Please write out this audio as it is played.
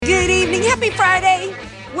Happy Friday!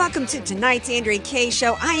 Welcome to tonight's Andrea Kaye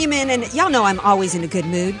Show. Y'all know I'm always in a good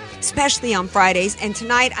mood, especially on Fridays. And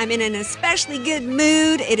tonight I'm in an especially good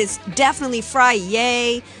mood. It is definitely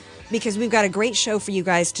Friday because we've got a great show for you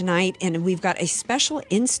guys tonight. And we've got a special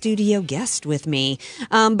in-studio guest with me.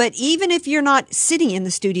 But even if you're not sitting in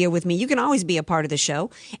the studio with me, you can always be a part of the show.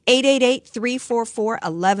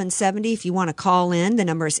 888-344-1170 if you want to call in. The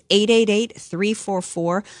number is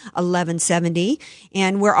 888-344-1170.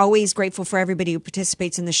 And we're always grateful for everybody who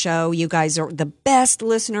participates in the show. You guys are the best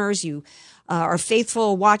listeners. You are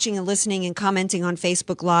faithful watching and listening and commenting on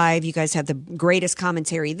Facebook Live. You guys have the greatest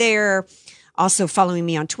commentary there. Also following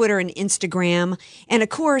me on Twitter and Instagram. And of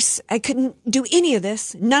course, I couldn't do any of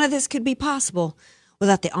this. None of this could be possible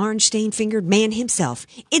without the orange stained fingered man himself.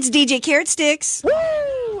 It's DJ Carrot Sticks.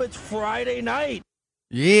 Woo! It's Friday night.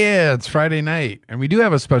 Yeah, it's Friday night. And we do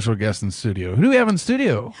have a special guest in the studio. Who do we have in the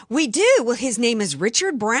studio? We do. Well, his name is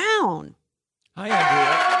Richard Brown. Hi,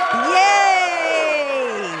 Andrea.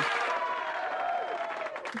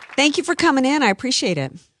 Yay! Thank you for coming in. I appreciate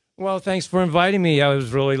it. Well, thanks for inviting me. I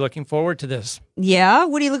was really looking forward to this. Yeah?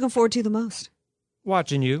 What are you looking forward to the most?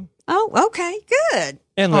 Watching you. Oh, okay. Good.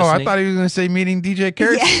 And I listening. thought he was going to say meeting DJ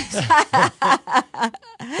Carrot. Yes.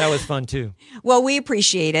 That was fun, too. Well, we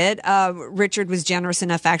appreciate it. Richard was generous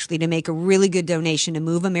enough actually to make a really good donation to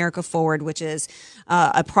Move America Forward, which is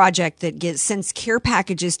a project that sends care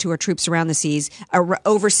packages to our troops around the seas,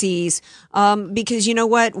 overseas. Because you know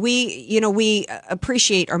what? We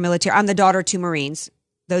appreciate our military. I'm the daughter of two Marines.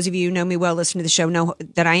 Those of you who know me well, listen to the show, know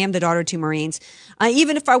that I am the daughter of two Marines.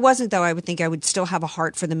 Even if I wasn't, though, I would think I would still have a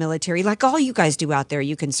heart for the military, like all you guys do out there,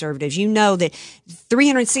 you conservatives. You know that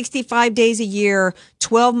 365 days a year,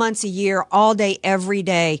 12 months a year, all day, every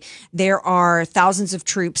day, there are thousands of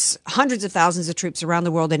troops, hundreds of thousands of troops around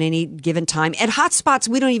the world at any given time, at hot spots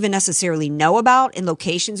we don't even necessarily know about, in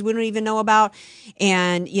locations we don't even know about.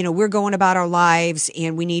 And, we're going about our lives,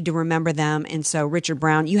 and we need to remember them. And so, Richard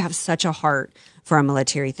Brown, you have such a heart for our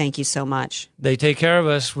military. Thank you so much. They take care of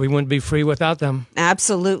us. We wouldn't be free without them.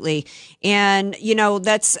 Absolutely. And,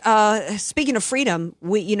 that's, speaking of freedom,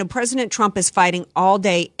 President Trump is fighting all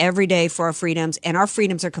day, every day for our freedoms, and our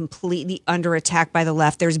freedoms are completely under attack by the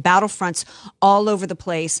left. There's battlefronts all over the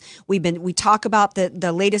place. We talk about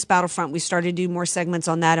the latest battlefront. We started to do more segments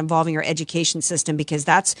on that involving our education system, because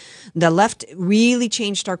the left really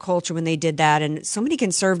changed our culture when they did that. And so many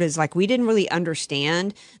conservatives, we didn't really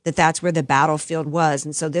understand that that's where the battlefield was.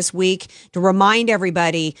 And so this week, to remind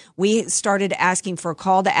everybody, we started asking for a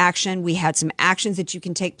call to action. We had some actions that you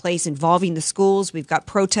can take place involving the schools. We've got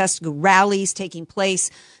protest rallies taking place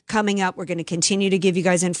coming up. We're going to continue to give you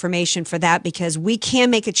guys information for that, because we can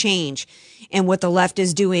make a change in what the left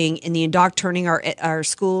is doing in the turning our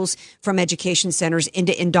schools from education centers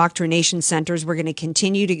into indoctrination centers. We're going to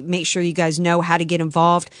continue to make sure you guys know how to get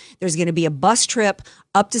involved. There's going to be a bus trip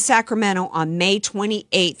up to Sacramento on May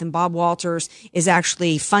 28th, and Bob Walters is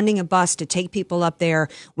actually funding a bus to take people up there.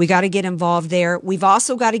 We got to get involved there. We've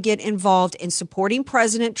also got to get involved in supporting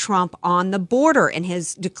President Trump on the border and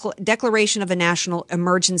his declaration of a national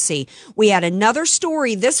emergency. We had another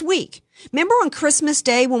story this week. Remember on Christmas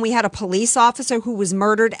Day when we had a police officer who was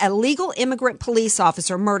murdered, a legal immigrant police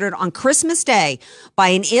officer murdered on Christmas Day by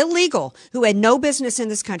an illegal who had no business in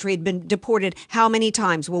this country, had been deported how many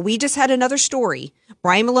times? Well, we just had another story.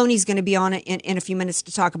 Brian Maloney's going to be on it in a few minutes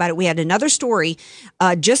to talk about it. We had another story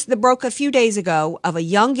just that broke a few days ago of a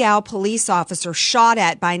young gal police officer shot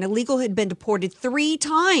at by an illegal who had been deported 3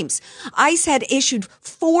 times. ICE had issued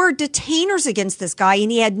 4 detainers against this guy,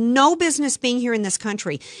 and he had no business being here in this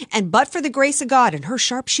country. And but for the grace of God and her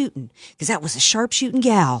sharpshooting, because that was a sharpshooting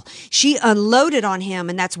gal, she unloaded on him,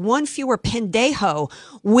 and that's one fewer pendejo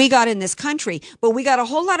we got in this country. But we got a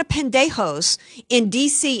whole lot of pendejos in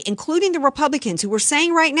D.C., including the Republicans, who are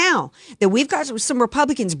saying right now that we've got some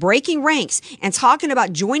Republicans breaking ranks and talking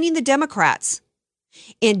about joining the Democrats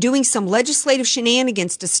and doing some legislative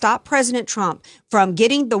shenanigans to stop President Trump from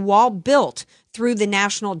getting the wall built through the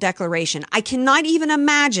national declaration. I cannot even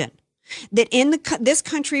imagine that in this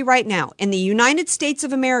country right now, in the United States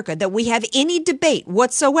of America, that we have any debate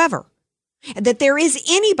whatsoever, that there is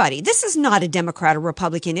anybody. This is not a Democrat or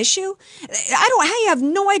Republican issue. I have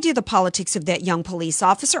no idea the politics of that young police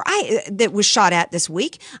officer that was shot at this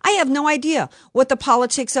week. I have no idea what the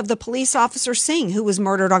politics of the police officer Singh, who was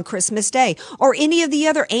murdered on Christmas Day, or any of the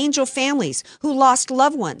other angel families who lost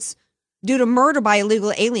loved ones due to murder by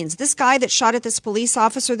illegal aliens. This guy that shot at this police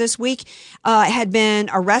officer this week had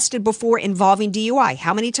been arrested before involving DUI.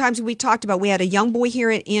 How many times have we talked about? We had a young boy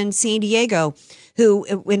here in San Diego who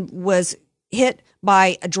was hit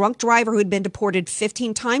by a drunk driver who had been deported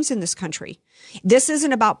 15 times in this country. This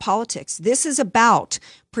isn't about politics. This is about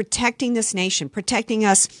protecting this nation, protecting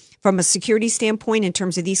us from a security standpoint in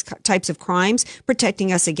terms of these types of crimes,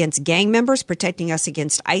 protecting us against gang members, protecting us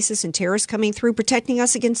against ISIS and terrorists coming through, protecting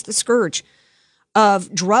us against the scourge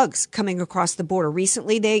of drugs coming across the border.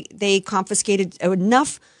 Recently, they confiscated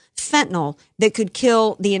enough fentanyl that could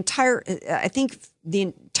kill the entire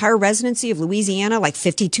residency of Louisiana like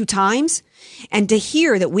 52 times. And to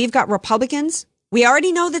hear that we've got Republicans, we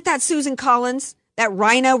already know that that's Susan Collins, that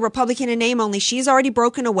rhino Republican in name only. She's already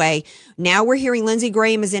broken away. Now we're hearing Lindsey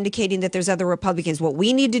Graham is indicating that there's other Republicans. What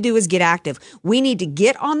we need to do is get active. We need to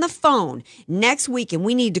get on the phone next week and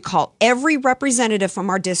we need to call every representative from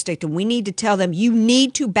our district and we need to tell them you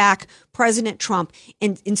need to back President Trump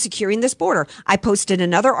in securing this border. I posted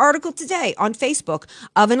another article today on Facebook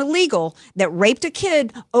of an illegal that raped a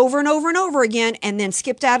kid over and over and over again and then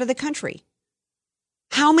skipped out of the country.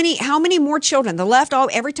 How many more children? The left,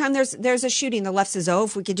 every time there's a shooting, the left says, oh,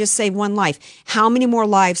 if we could just save one life. How many more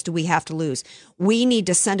lives do we have to lose? We need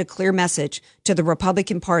to send a clear message to the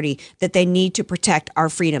Republican Party that they need to protect our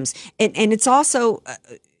freedoms. And it's also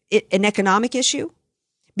an economic issue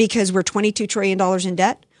because we're $22 trillion in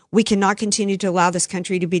debt. We cannot continue to allow this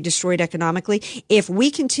country to be destroyed economically. If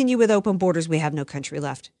we continue with open borders, we have no country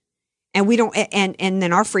left. And we don't, and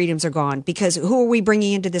then our freedoms are gone because who are we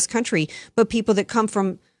bringing into this country but people that come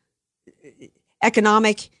from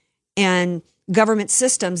economic and government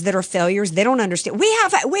systems that are failures? They don't understand. We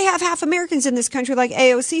have half Americans in this country like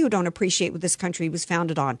AOC who don't appreciate what this country was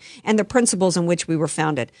founded on and the principles in which we were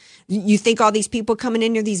founded. You think all these people coming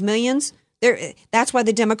into these millions? That's why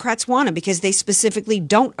the Democrats want them, because they specifically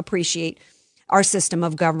don't appreciate our system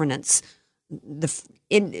of governance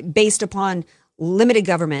based upon limited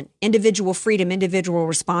government, individual freedom, individual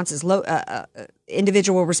responses,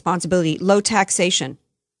 individual responsibility, low taxation,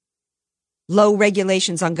 low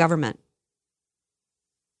regulations on government.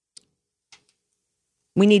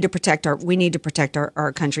 We need to protect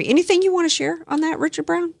our country. Anything you want to share on that, Richard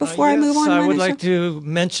Brown, before I move on? I would like to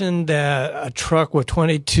mention that a truck with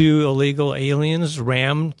 22 illegal aliens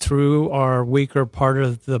rammed through our weaker part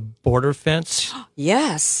of the border fence.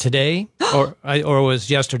 Yes. Today, or it was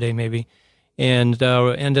yesterday maybe. And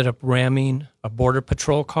ended up ramming a Border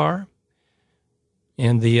Patrol car.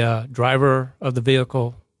 And the driver of the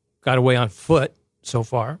vehicle got away on foot so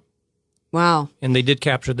far. Wow. And they did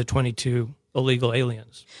capture the 22 illegal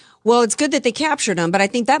aliens. Well, it's good that they captured them, but I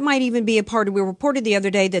think that might even be a part of, we reported the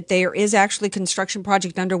other day that there is actually a construction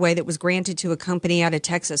project underway that was granted to a company out of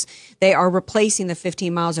Texas. They are replacing the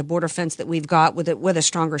 15 miles of border fence that we've got with a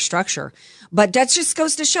stronger structure. But that just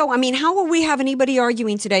goes to show, I mean, how will we have anybody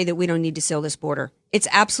arguing today that we don't need to seal this border? It's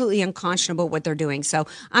absolutely unconscionable what they're doing. So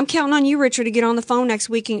I'm counting on you, Richard, to get on the phone next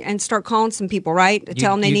week and start calling some people, right?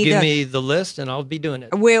 Tell them they need to give me the list and I'll be doing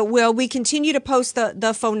it. We continue to post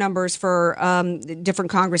the phone numbers for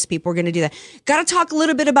different Congress people. We're going to do that. Got to talk a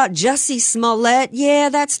little bit about Jussie Smollett. Yeah,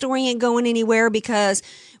 that story ain't going anywhere because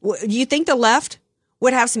you think the left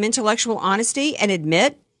would have some intellectual honesty and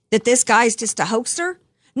admit that this guy's just a hoaxer?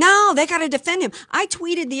 No, they got to defend him. I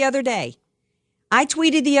tweeted the other day,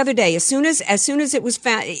 as soon as it was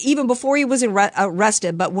found, even before he was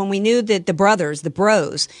arrested, but when we knew that the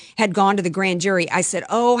bros, had gone to the grand jury, I said,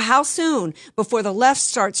 oh, how soon before the left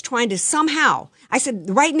starts trying to somehow, I said,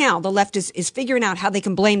 right now, the left is figuring out how they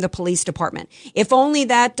can blame the police department. If only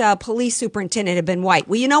that police superintendent had been white.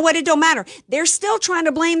 Well, you know what? It don't matter. They're still trying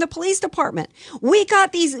to blame the police department. We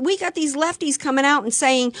got these lefties coming out and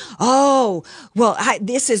saying, oh, well,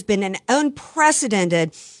 this has been an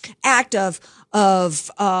unprecedented act of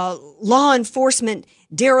law enforcement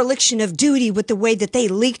dereliction of duty with the way that they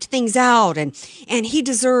leaked things out. And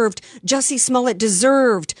Jussie Smollett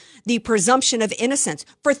deserved the presumption of innocence.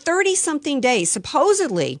 For 30-something days,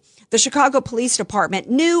 supposedly, the Chicago Police Department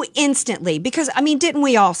knew instantly because, I mean, didn't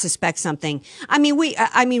we all suspect something? I mean,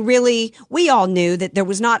 really, we all knew that there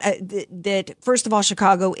was not, that first of all,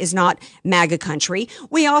 Chicago is not MAGA country.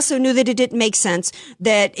 We also knew that it didn't make sense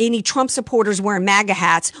that any Trump supporters wearing MAGA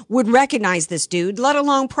hats would recognize this dude, let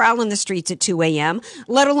alone prowling the streets at 2 a.m.,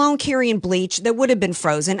 let alone carrying bleach that would have been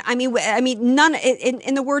frozen. I mean, none,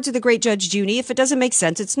 in the words of the great Judge Judy, if it doesn't make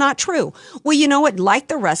sense, it's not true. Well, you know what? Like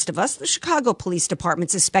the rest of us, the Chicago Police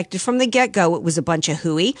Department suspected from the get-go it was a bunch of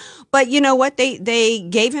hooey. But you know what? They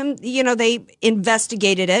gave him, they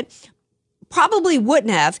investigated it, Probably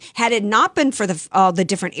wouldn't have had it not been for the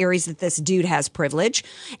different areas that this dude has privilege.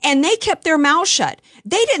 And they kept their mouth shut.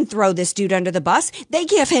 They didn't throw this dude under the bus. They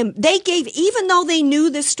gave, even though they knew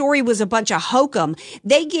this story was a bunch of hokum,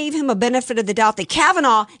 they gave him a benefit of the doubt that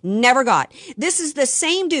Kavanaugh never got. This is the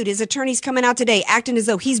same dude. His attorney's coming out today acting as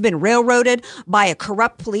though he's been railroaded by a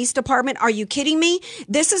corrupt police department. Are you kidding me?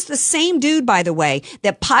 This is the same dude, by the way,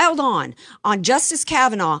 that piled on Justice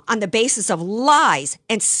Kavanaugh on the basis of lies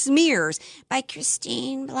and smears by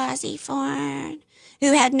Christine Blasey Ford,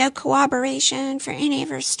 who had no corroboration for any of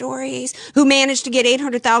her stories, who managed to get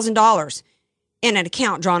 $800,000 in an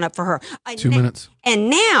account drawn up for her. 2 minutes. And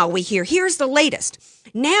now we here's the latest.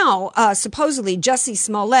 Now, supposedly, Jussie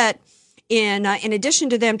Smollett, in addition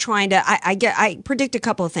to them trying to, I predict a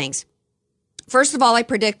couple of things. First of all, I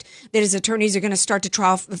predict that his attorneys are going to start to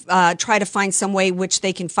try to find some way which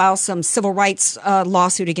they can file some civil rights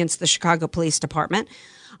lawsuit against the Chicago Police Department.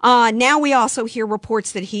 Now we also hear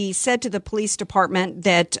reports that he said to the police department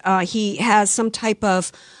that he has some type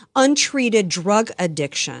of untreated drug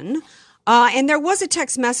addiction. And there was a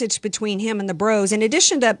text message between him and the bros. In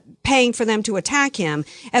addition to paying for them to attack him,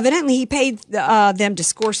 evidently he paid them to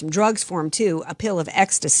score some drugs for him too, a pill of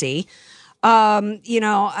ecstasy. I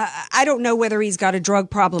don't know whether he's got a drug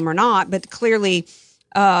problem or not, but clearly,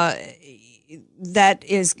 that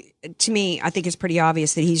is, to me, I think it's pretty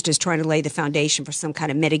obvious that he's just trying to lay the foundation for some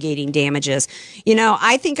kind of mitigating damages.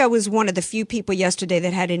 I think I was one of the few people yesterday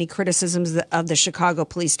that had any criticisms of the Chicago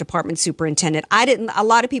Police Department superintendent. A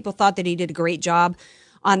lot of people thought that he did a great job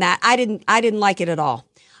on that. I didn't like it at all.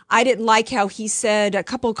 I didn't like how he said a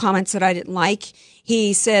couple of comments that I didn't like.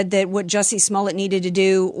 He said that what Jussie Smollett needed to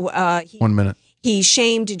do. 1 minute. He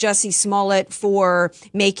shamed Jussie Smollett for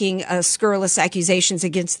making scurrilous accusations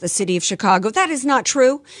against the city of Chicago. That is not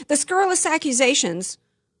true. The scurrilous accusations,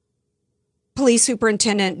 Police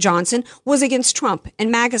Superintendent Johnson, was against Trump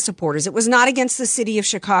and MAGA supporters. It was not against the city of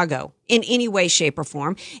Chicago in any way, shape, or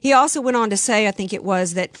form. He also went on to say, I think it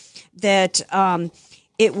was that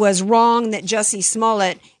it was wrong that Jussie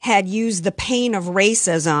Smollett had used the pain of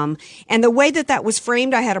racism. And the way that was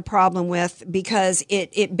framed, I had a problem with, because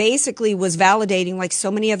it basically was validating, like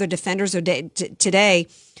so many other defenders today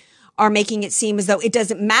are making it seem as though it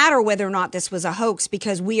doesn't matter whether or not this was a hoax,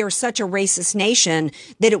 because we are such a racist nation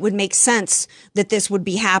that it would make sense that this would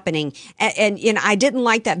be happening. And I didn't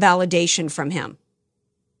like that validation from him,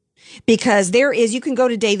 because you can go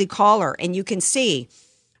to Daily Caller and you can see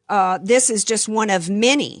this is just one of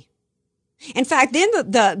many. In fact, then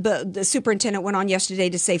the superintendent went on yesterday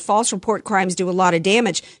to say false report crimes do a lot of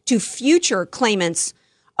damage to future claimants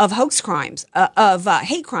of hoax crimes, of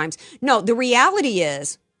hate crimes. No, the reality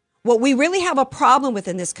is what we really have a problem with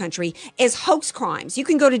in this country is hoax crimes. You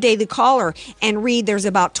can go to Daily Caller and read, there's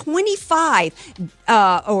about 25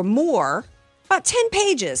 or more, about 10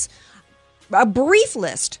 pages, a brief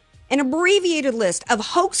list, an abbreviated list of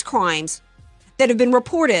hoax crimes that have been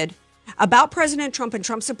reported about President Trump and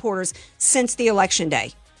Trump supporters since the election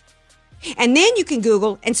day. And then you can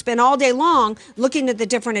Google and spend all day long looking at the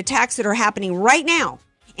different attacks that are happening right now,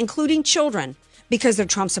 including children, because they're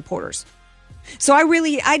Trump supporters. So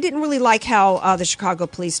I didn't really like how the Chicago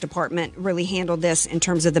Police Department really handled this in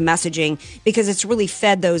terms of the messaging, because it's really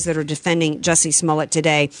fed those that are defending Jussie Smollett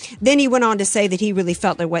today. Then he went on to say that he really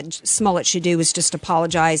felt that what Smollett should do is just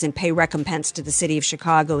apologize and pay recompense to the city of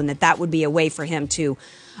Chicago, and that would be a way for him to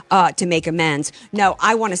make amends. No,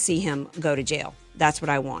 I want to see him go to jail. That's what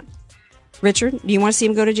I want. Richard, do you want to see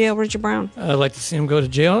him go to jail, Richard Brown? I'd like to see him go to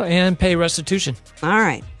jail and pay restitution. All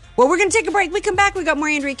right. Well, we're going to take a break. We come back. We got more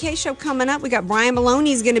Andrea Kaye Show coming up. We got Brian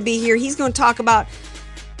Maloney's going to be here. He's going to talk about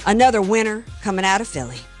another winner coming out of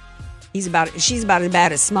Philly. She's about as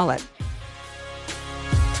bad as Smollett.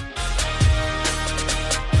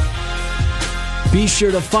 Be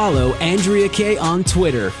sure to follow Andrea Kaye on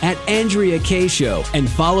Twitter at Andrea Kaye Show, and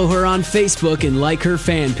follow her on Facebook and like her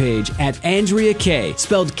fan page at Andrea Kaye,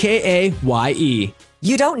 spelled Kaye.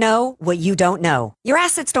 You don't know what you don't know. Your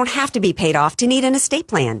assets don't have to be paid off to need an estate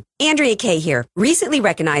plan. Andrea Kaye here. Recently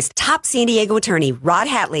recognized top San Diego attorney Rod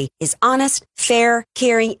Hatley is honest, fair,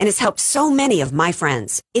 caring, and has helped so many of my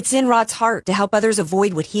friends. It's in Rod's heart to help others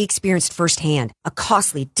avoid what he experienced firsthand, a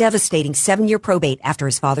costly, devastating 7-year probate after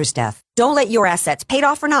his father's death. Don't let your assets, paid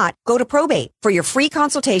off or not, go to probate. For your free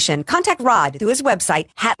consultation, contact Rod through his website,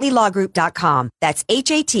 HatleyLawGroup.com. That's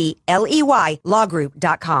HATLEY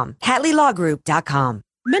lawgroup.com. HatleyLawGroup.com.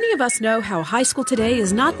 Many of us know how high school today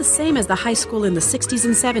is not the same as the high school in the 60s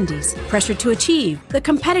and 70s. Pressure to achieve, the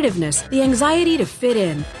competitiveness, the anxiety to fit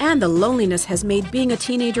in, and the loneliness has made being a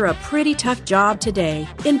teenager a pretty tough job today.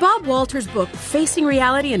 In Bob Walter's book, Facing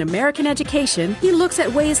Reality in American Education, he looks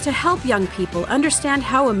at ways to help young people understand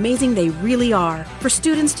how amazing they really are, for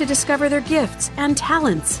students to discover their gifts and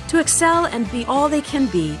talents, to excel and be all they can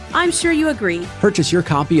be. I'm sure you agree. Purchase your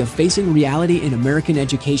copy of Facing Reality in American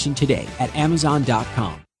Education today at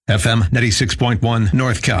Amazon.com. FM 96.1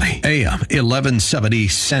 North County, AM 1170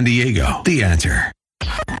 San Diego. The Answer.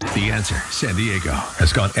 The Answer San Diego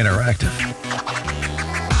has gone interactive.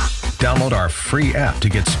 Download our free app to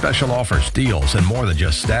get special offers, deals, and more than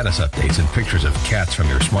just status updates and pictures of cats from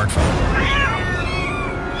your smartphone.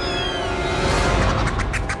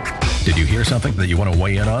 Did you hear something that you want to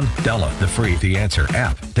weigh in on? Download the free The Answer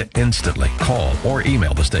app to instantly call or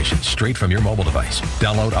email the station straight from your mobile device.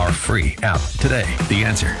 Download our free app today. The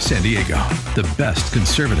Answer San Diego. The best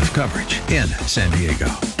conservative coverage in San Diego.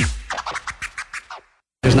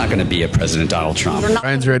 There's not going to be a President Donald Trump.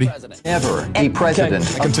 Ryan's ready. Ever a president.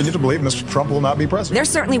 I continue to believe Mr. Trump will not be president. There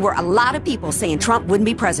certainly were a lot of people saying Trump wouldn't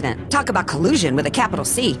be president. Talk about collusion with a capital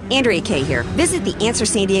C. Andrea Kaye here. Visit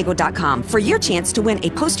theanswersandiego.com for your chance to win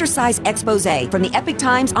a poster-sized expose from the Epic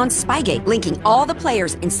Times on Spygate, linking all the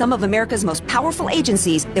players in some of America's most powerful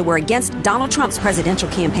agencies that were against Donald Trump's presidential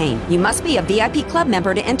campaign. You must be a VIP club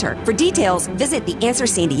member to enter. For details, visit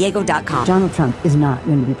theanswersandiego.com. Donald Trump is not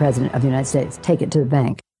going to be president of the United States. Take it to the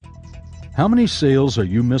bank. How many sales are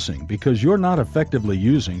you missing because you're not effectively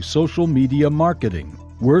using social media marketing?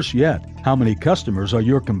 Worse yet, how many customers are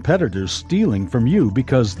your competitors stealing from you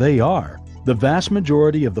because they are? The vast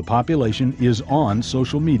majority of the population is on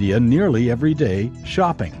social media nearly every day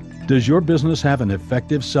shopping. Does your business have an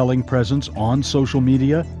effective selling presence on social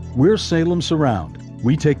media? We're Salem Surround.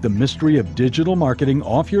 We take the mystery of digital marketing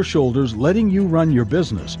off your shoulders, letting you run your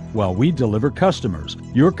business while we deliver customers.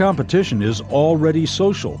 Your competition is already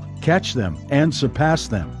social. Catch them and surpass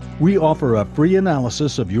them. We offer a free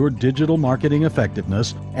analysis of your digital marketing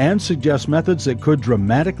effectiveness and suggest methods that could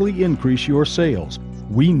dramatically increase your sales.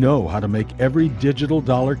 We know how to make every digital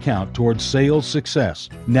dollar count towards sales success.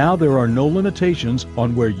 Now there are no limitations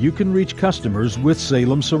on where you can reach customers with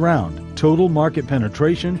Salem Surround. Total market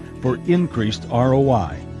penetration for increased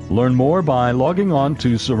ROI. Learn more by logging on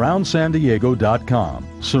to surroundsandiego.com.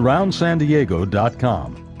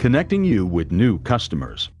 Surroundsandiego.com, connecting you with new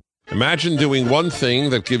customers. Imagine doing one thing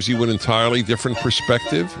that gives you an entirely different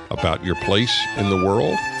perspective about your place in the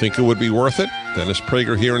world. Think it would be worth it? Dennis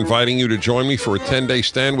Prager here, inviting you to join me for a 10-day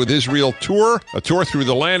Stand with Israel tour, a tour through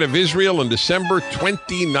the land of Israel in December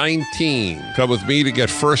 2019. Come with me to get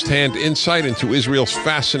firsthand insight into Israel's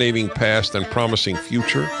fascinating past and promising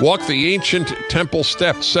future. Walk the ancient temple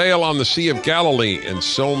steps, sail on the Sea of Galilee, and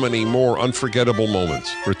so many more unforgettable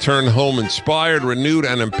moments. Return home inspired, renewed,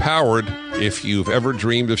 and empowered. If you've ever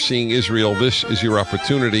dreamed of seeing Israel, this is your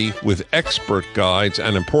opportunity. With expert guides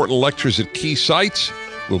and important lectures at key sites,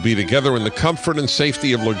 we'll be together in the comfort and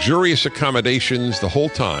safety of luxurious accommodations the whole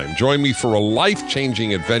time. Join me for a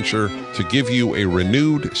life-changing adventure to give you a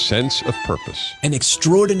renewed sense of purpose. An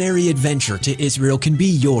extraordinary adventure to Israel can be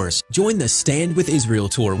yours. Join the Stand with Israel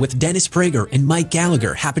tour with Dennis Prager and Mike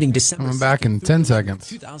Gallagher, happening December I'm back in 10 seconds.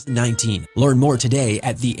 2019. Learn more today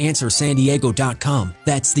at theanswersandiego.com.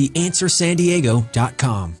 That's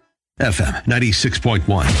theanswersandiego.com. FM 96.1,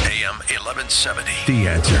 AM 1170. The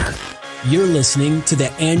Answer. You're listening to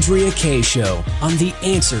The Andrea Kaye Show on The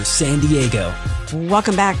Answer San Diego.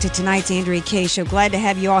 Welcome back to tonight's Andrea Kaye Show. Glad to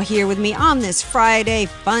have you all here with me on this Friday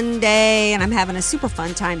fun day. And I'm having a super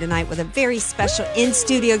fun time tonight with a very special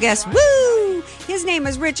in-studio guest. Woo! His name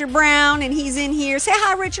is Richard Brown, and he's in here. Say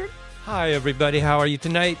hi, Richard. Hi, everybody. How are you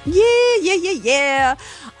tonight? Yeah.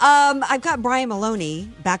 I've got Brian Maloney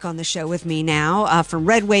back on the show with me now from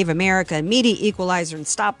Red Wave America, Media Equalizer, and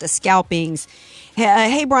Stop the Scalpings.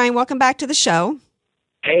 Hey, Brian, welcome back to the show.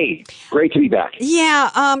 Hey, great to be back.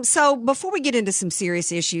 Yeah. So before we get into some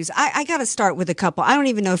serious issues, I got to start with a couple. I don't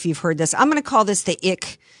even know if you've heard this. I'm going to call this the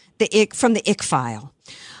ick from the ick file.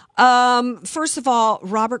 First of all,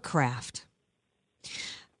 Robert Kraft.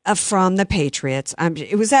 From the Patriots.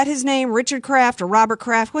 Was that his name? Richard Kraft or Robert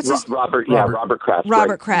Kraft? What's his Robert Kraft. Robert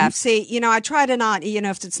right. Kraft. See, I try to not,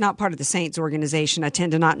 if it's not part of the Saints organization, I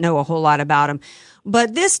tend to not know a whole lot about him.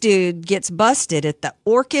 But this dude gets busted at the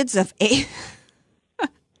Orchids of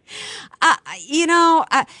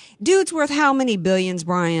dude's worth how many billions,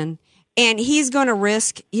 Brian? And he's going to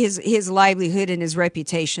risk his livelihood and his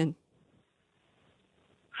reputation.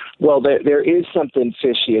 Well, there is something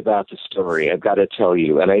fishy about the story, I've got to tell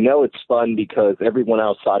you. And I know it's fun because everyone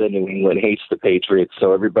outside of New England hates the Patriots,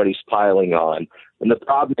 so everybody's piling on. And the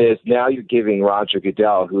problem is now you're giving Roger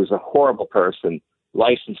Goodell, who's a horrible person,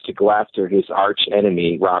 license to go after his arch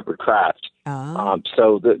enemy, Robert Kraft.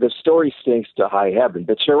 So the story stinks to high heaven.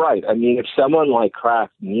 But you're right. I mean, if someone like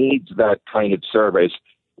Kraft needs that kind of service,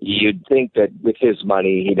 you'd think that with his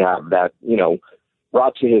money, he'd have that,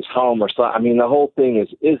 brought to his home or something. I mean, the whole thing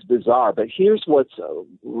is bizarre. But here's what's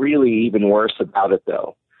really even worse about it,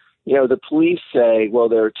 though. The police say, well,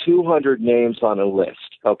 there are 200 names on a list,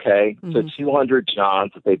 okay? So 200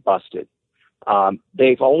 Johns that they busted.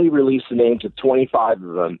 They've only released the names of 25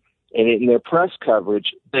 of them. And in their press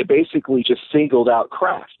coverage, they basically just singled out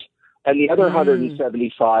Kraft. And the other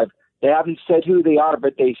 175, they haven't said who they are,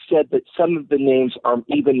 but they said that some of the names are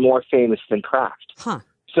even more famous than Kraft. Huh.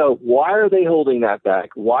 So why are they holding that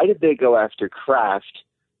back? Why did they go after Kraft?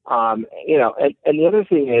 And the other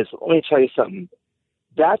thing is, let me tell you something.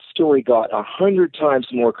 That story got 100 times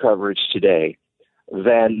more coverage today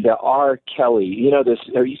than the R. Kelly.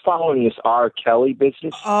 Are you following this R. Kelly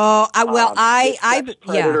business? Oh,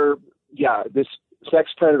 This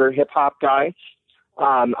sex predator hip hop guy.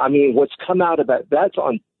 What's come out about that's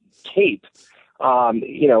on tape.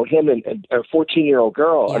 Him and a 14-year-old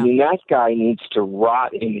girl. Yeah. I mean, that guy needs to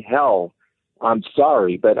rot in hell. I'm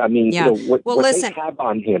sorry, but I mean, what they have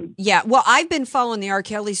on him. Yeah, well, I've been following the R.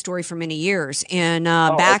 Kelly story for many years, and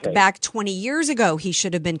back 20 years ago, he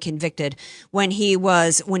should have been convicted when he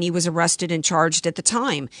was arrested and charged at the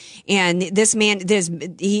time. And this man,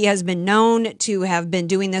 he has been known to have been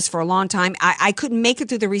doing this for a long time. I couldn't make it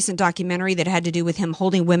through the recent documentary that had to do with him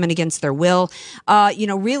holding women against their will.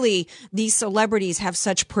 Really, these celebrities have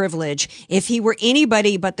such privilege. If he were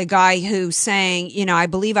anybody but the guy who sang, I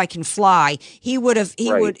believe I can fly, he would have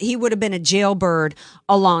been a jailbird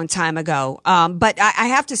a long time ago. But I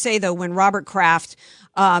have to say though, when Robert Kraft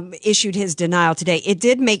issued his denial today, it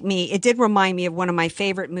did remind me of one of my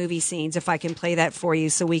favorite movie scenes. If I can play that for you,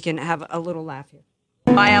 so we can have a little laugh here.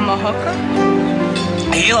 I am a hooker.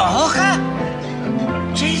 Are you a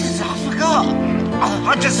hooker? Jesus, I forgot.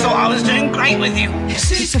 I just thought I was doing great with you.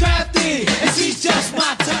 She's crafty and she's just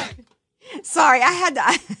my type. Sorry, I had to.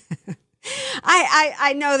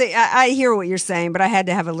 I know that I hear what you're saying, but I had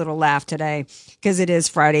to have a little laugh today because it is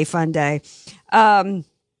Friday Fun Day. My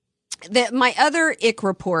other ick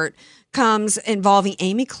report comes involving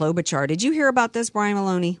Amy Klobuchar. Did you hear about this, Brian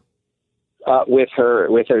Maloney? With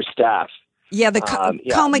her staff. Yeah,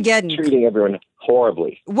 Comageddon. Treating everyone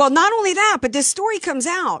horribly. Well, not only that, but this story comes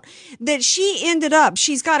out that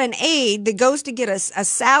she's got an aide that goes to get a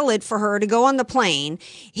salad for her to go on the plane.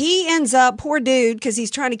 He ends up, poor dude, because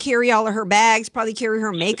he's trying to carry all of her bags, probably carry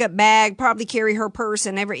her makeup bag, probably carry her purse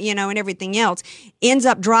and everything else, ends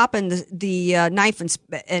up dropping the knife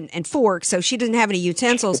and fork, so she doesn't have any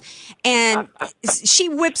utensils. And she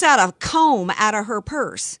whips out a comb out of her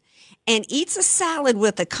purse and eats a salad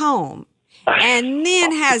with a comb. And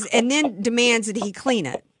then demands that he clean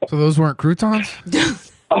it. So those weren't croutons?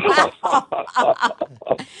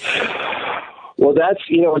 Well, that's,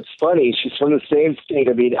 it's funny. She's from the same state.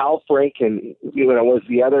 I mean, Al Franken, was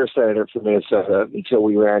the other senator from Minnesota until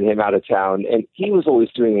we ran him out of town. And he was always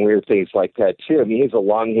doing weird things like that, too. I mean, he has a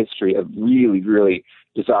long history of really, really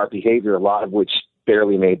bizarre behavior, a lot of which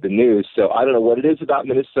barely made the news. So I don't know what it is about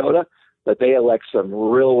Minnesota, but they elect some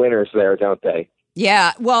real winners there, don't they?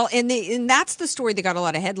 Yeah, well, and that's the story that got a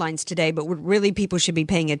lot of headlines today. But what really people should be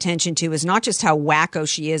paying attention to is not just how wacko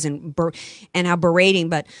she is and how berating,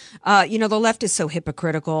 but the left is so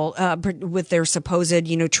hypocritical with their supposed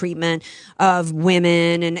treatment of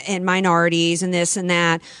women and minorities and this and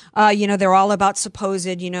that. They're all about supposed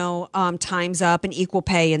times up and equal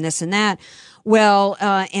pay and this and that. Well,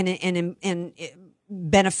 and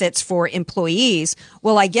benefits for employees.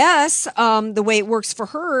 Well, I guess the way it works for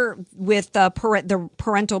her with the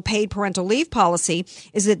paid parental leave policy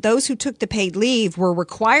is that those who took the paid leave were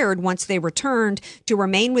required, once they returned, to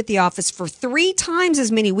remain with the office for 3 times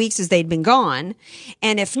as many weeks as they'd been gone.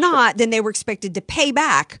 And if not, then they were expected to pay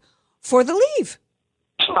back for the leave.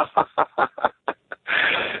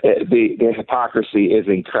 The hypocrisy is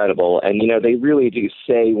incredible. And, they really do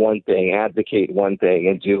say one thing, advocate one thing,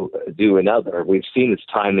 and do another. We've seen this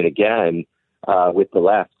time and again with the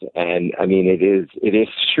left. And, I mean, it is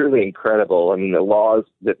truly incredible. I mean, the laws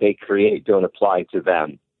that they create don't apply to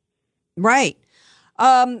them. Right.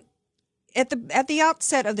 At the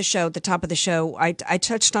outset of the show, at the top of the show, I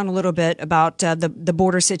touched on a little bit about the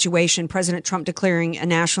border situation, President Trump declaring a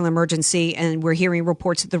national emergency, and we're hearing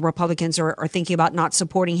reports that the Republicans are thinking about not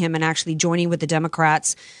supporting him and actually joining with the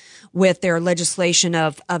Democrats with their legislation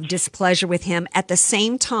of displeasure with him at the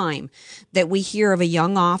same time that we hear of a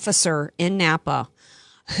young officer in Napa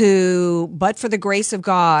who, but for the grace of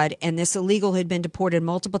God, and this illegal had been deported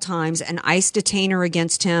multiple times, an ICE detainer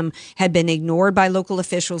against him had been ignored by local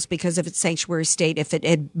officials because of its sanctuary state.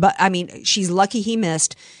 She's lucky he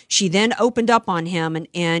missed. She then opened up on him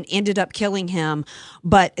and ended up killing him.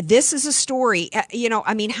 But this is a story,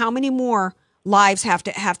 how many more lives have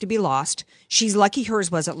to be lost? She's lucky hers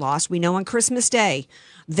wasn't lost. We know on Christmas Day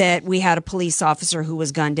that we had a police officer who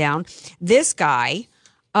was gunned down. This guy,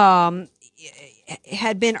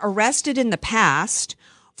 had been arrested in the past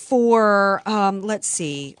for, let's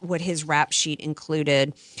see what his rap sheet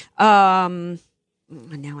included. Now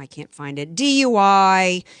I can't find it.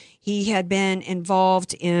 DUI. He had been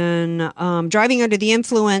involved in driving under the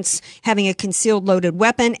influence, having a concealed loaded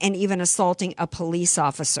weapon, and even assaulting a police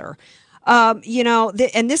officer. And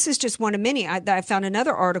this is just one of many. I found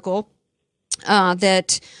another article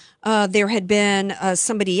that there had been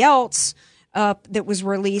somebody else that was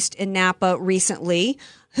released in Napa recently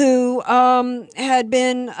who had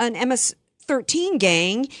been an MS-13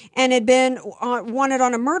 gang and had been wanted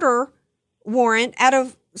on a murder warrant out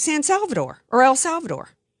of San Salvador or El Salvador.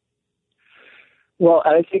 Well,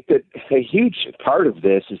 I think that a huge part of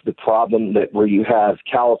this is the problem that where you have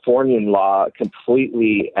Californian law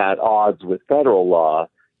completely at odds with federal law,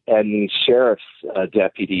 and these sheriff's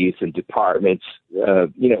deputies and departments,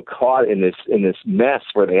 caught in this mess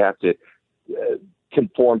where they have to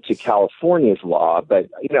conform to California's law. But,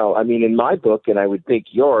 in my book, and I would think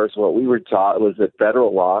yours, what we were taught was that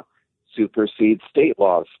federal law supersedes state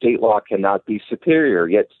law. State law cannot be superior.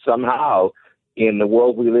 Yet somehow, in the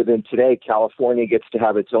world we live in today, California gets to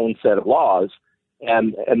have its own set of laws,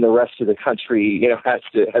 and the rest of the country, has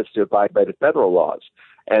to abide by the federal laws.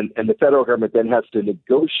 And the federal government then has to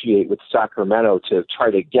negotiate with Sacramento to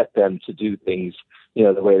try to get them to do things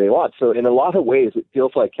the way they want. So in a lot of ways, it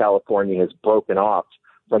feels like California has broken off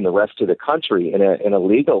from the rest of the country in a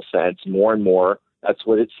legal sense. More and more, that's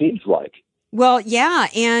what it seems like. Well, yeah.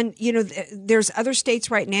 And, there's other states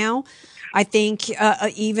right now. I think I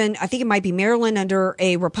think it might be Maryland under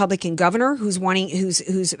a Republican governor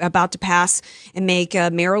who's about to pass and make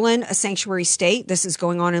Maryland a sanctuary state. This is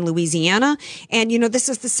going on in Louisiana. And, this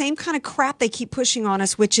is the same kind of crap they keep pushing on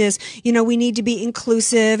us, which is, we need to be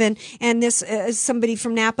inclusive. And this, somebody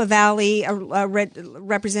from Napa Valley, a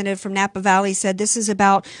representative from Napa Valley said this is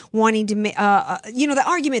about wanting to, the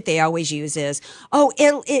argument they always use is,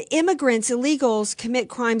 immigrants, illegals commit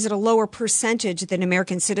crimes at a lower percentage than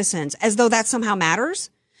American citizens, as though that somehow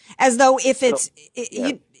matters, as though if it's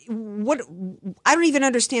I don't even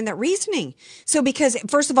understand that reasoning. So because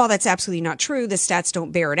first of all, that's absolutely not true. The stats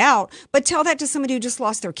don't bear it out. But tell that to somebody who just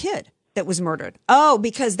lost their kid that was murdered. Oh,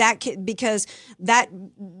 because the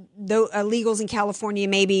illegals in California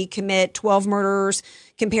maybe commit 12 murders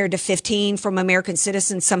compared to 15 from American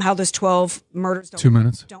citizens. Somehow those 12 murders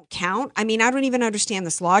don't count. I don't even understand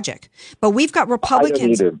this logic. But we've got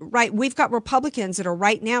Republicans, right? We've got Republicans that are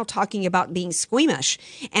right now talking about being squeamish,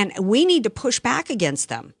 and we need to push back against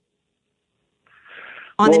them.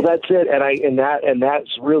 That's it, and that's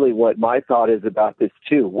really what my thought is about this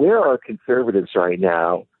too. Where are conservatives right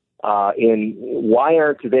now? Why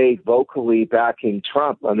aren't they vocally backing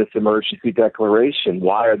Trump on this emergency declaration?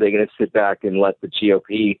 Why are they going to sit back and let the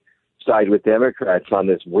GOP side with Democrats on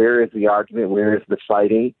this? Where is the argument? Where is the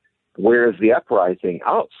fighting? Where is the uprising?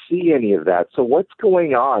 I don't see any of that. So what's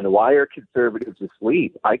going on? Why are conservatives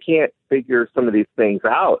asleep? I can't figure some of these things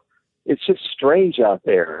out. It's just strange out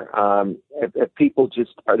there. If people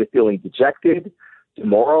are they feeling dejected?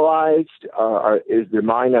 Demoralized? Is their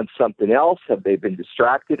mind on something else? Have they been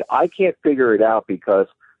distracted? I can't figure it out because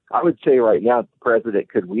I would say right now the president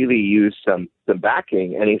could really use some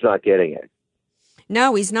backing, and he's not getting it.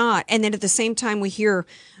 No, he's not. And then at the same time we hear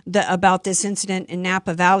about this incident in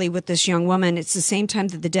Napa Valley with this young woman, it's the same time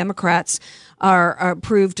that the Democrats are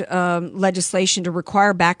approved legislation to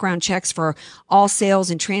require background checks for all sales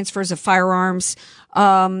and transfers of firearms,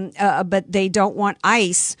 but they don't want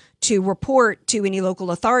ICE to report to any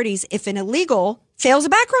local authorities if an illegal fails a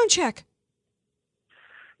background check.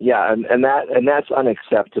 Yeah, and that's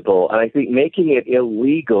unacceptable. And I think making it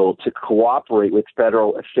illegal to cooperate with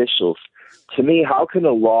federal officials, to me, how can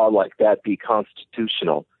a law like that be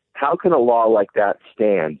constitutional? How can a law like that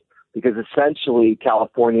stand? Because essentially,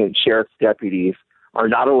 California sheriff's deputies are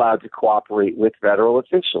not allowed to cooperate with federal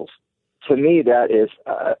officials. To me, that is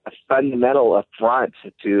a fundamental affront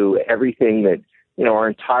to everything that our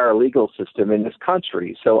entire legal system in this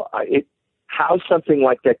country. So how something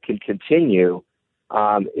like that can continue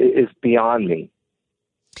is beyond me.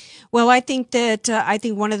 Well, I think that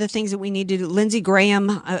one of the things that we need to do, Lindsey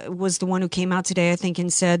Graham was the one who came out today, I think,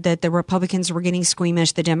 and said that the Republicans were getting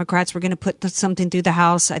squeamish. The Democrats were going to put something through the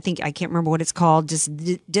House. I can't remember what it's called, just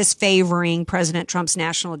disfavoring President Trump's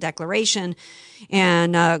national declaration.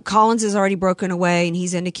 And Collins has already broken away, and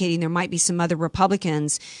he's indicating there might be some other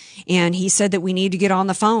Republicans. And he said that we need to get on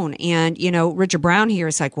the phone. And, Richard Brown here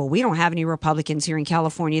is like, well, we don't have any Republicans here in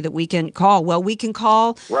California that we can call. Well, we can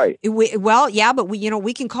call. Right. But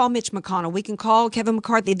we can call Mitch McConnell. We can call Kevin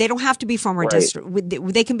McCarthy. They don't have to be from our district.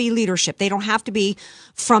 They can be leadership. They don't have to be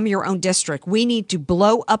from your own district. We need to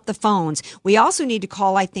blow up the phones. We also need to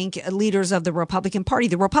call, I think, leaders of the Republican Party.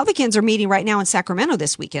 The Republicans are meeting right now in Sacramento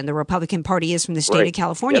this weekend. The Republican Party is from the state of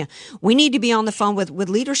California. Yep. We need to be on the phone with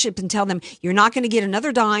leadership and tell them, you're not going to get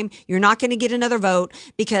another dime. You're not going to get another vote,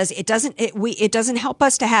 because it doesn't help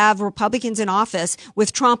us to have Republicans in office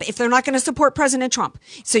with Trump if they're not going to support President Trump.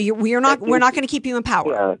 So we're not going to keep you in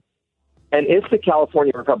power. Yeah. And is the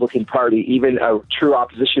California Republican Party even a true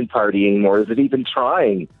opposition party anymore? Is it even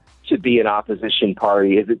trying to be an opposition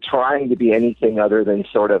party? Is it trying to be anything other than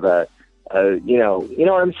sort of you know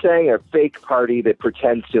what I'm saying? A fake party that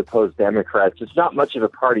pretends to oppose Democrats. There's not much of a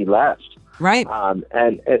party left. Right.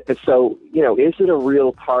 And so, is it a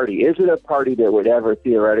real party? Is it a party that would ever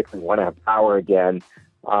theoretically want to have power again?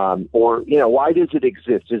 Or, why does it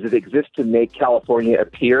exist? Does it exist to make California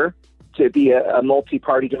appear to be a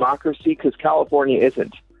multi-party democracy? Because California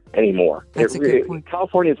isn't anymore. That's a good point.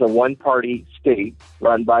 California is a one-party state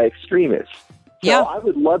run by extremists. So I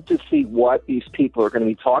would love to see what these people are going to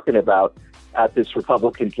be talking about at this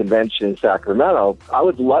Republican convention in Sacramento. I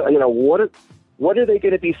would love, what are they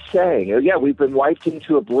going to be saying? Yeah, we've been wiped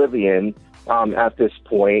into oblivion at this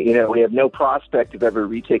point. We have no prospect of ever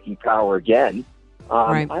retaking power again.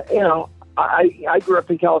 Right. I grew up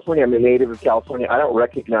in California. I'm a native of California. I don't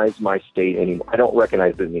recognize my state anymore. I don't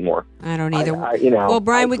recognize it anymore. I don't either. Well,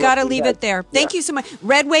 Brian, we got to leave it there. Thank you so much.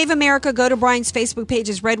 Red Wave America. Go to Brian's Facebook page.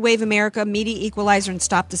 It's Red Wave America, Media Equalizer, and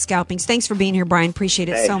Stop the Scalpings. Thanks for being here, Brian. Appreciate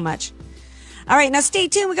it so much. All right, now stay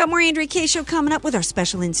tuned. We got more Andrea Kaye Show coming up with our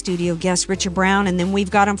special in-studio guest, Richard Brown. And then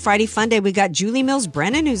we've got on Friday Fun Day, we got Julie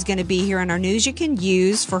Mills-Brennan, who's going to be here on our news you can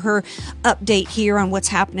use for her update here on what's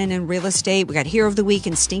happening in real estate. We got Hero of the Week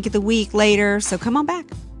and Stink of the Week later. So come on back.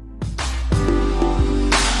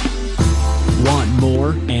 Want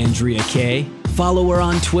more Andrea Kaye? Follow her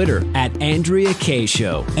on Twitter at Andrea Kaye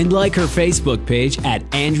Show and like her Facebook page at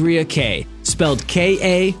Andrea Kaye, spelled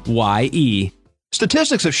Kaye.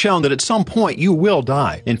 Statistics have shown that at some point you will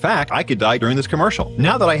die. In fact, I could die during this commercial.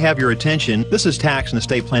 Now that I have your attention, this is tax and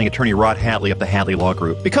estate planning attorney Rod Hatley of the Hatley Law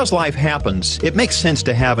Group. Because life happens, it makes sense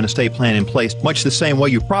to have an estate plan in place, much the same way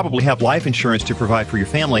you probably have life insurance to provide for your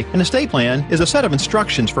family. An estate plan is a set of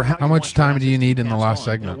instructions for how much time do you need in the last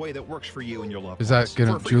segment? Is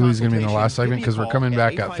that Julie's going to be in the last segment? Because we're coming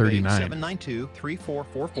back at 39.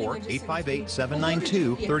 792-3444,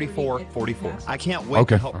 858-792-3444. I can't wait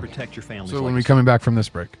to help protect your family. So when we come back from this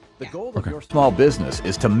break. The goal of your small business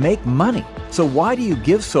is to make money. So why do you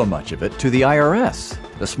give so much of it to the IRS?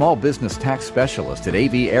 The small business tax specialists at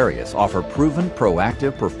AV Arias offer proven,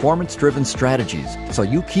 proactive, performance-driven strategies so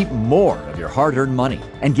you keep more of your hard-earned money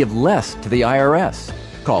and give less to the IRS.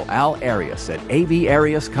 Call Al Arias at AV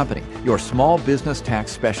Arias Company, your small business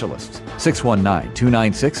tax specialists.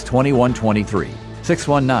 619-296-2123.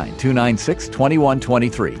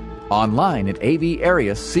 619-296-2123. Online at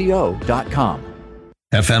avariasco.com.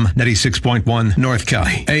 FM 96.1 North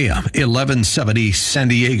County, AM 1170 San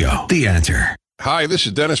Diego. The Answer. Hi, this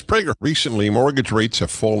is Dennis Prager. Recently, mortgage rates have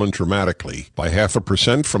fallen dramatically by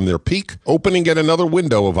 0.5% from their peak, opening yet another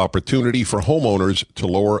window of opportunity for homeowners to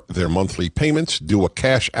lower their monthly payments, do a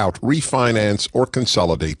cash-out refinance, or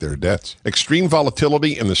consolidate their debts. Extreme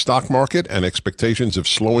volatility in the stock market and expectations of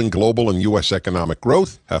slowing global and U.S. economic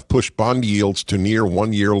growth have pushed bond yields to near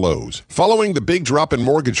one-year lows. Following the big drop in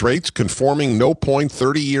mortgage rates, conforming no-point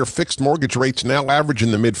 30-year fixed mortgage rates now average in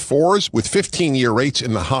the mid-4s, with 15-year rates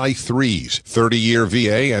in the high 3s. 30-year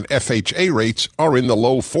VA and FHA rates are in the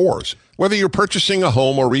low 4s. Whether you're purchasing a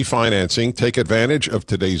home or refinancing, take advantage of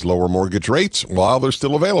today's lower mortgage rates while they're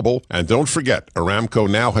still available. And don't forget, Aramco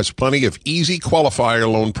now has plenty of easy qualifier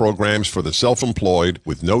loan programs for the self-employed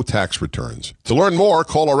with no tax returns. To learn more,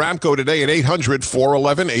 call Aramco today at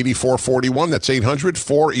 800-411-8441. That's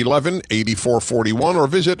 800-411-8441, or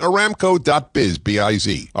visit aramco.biz,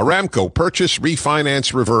 B-I-Z. Aramco, purchase,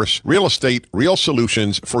 refinance, reverse, real estate, real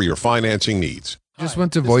solutions for your financing needs. Just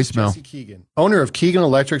went to voicemail. Jesse Keegan, owner of Keegan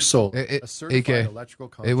Electric Solar, a AK, certified electrical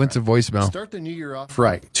contractor. it went to voicemail. Start the new year off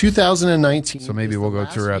right. 2019. So maybe we'll go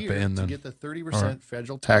to her at the end then. To get the 30%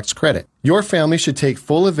 federal tax credit. Your family should take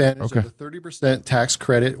full advantage of the 30% tax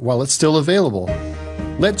credit while it's still available.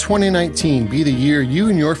 Let 2019 be the year you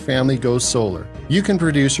and your family go solar. You can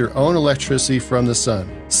produce your own electricity from the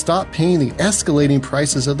sun. Stop paying the escalating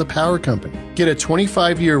prices of the power company. Get a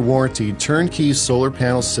 25-year warranty turnkey solar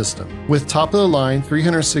panel system with top-of-the-line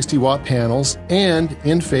 360-watt panels and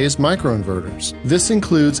in-phase microinverters. This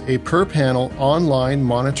includes a per-panel online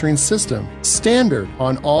monitoring system, standard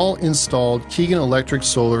on all installed Keegan Electric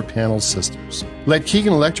solar panel systems. Let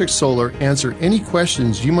Keegan Electric Solar answer any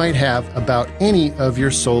questions you might have about any of your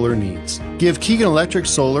solar needs. Give Keegan Electric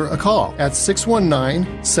Solar a call at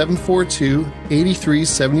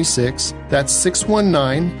 619-742-8376. That's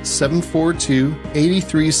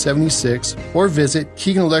 619-742-8376 or visit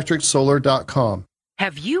KeeganElectricSolar.com.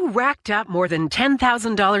 Have you racked up more than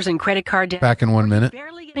 $10,000 in credit card debt? Back in 1 minute.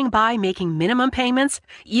 Barely getting by making minimum payments?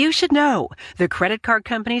 You should know. The credit card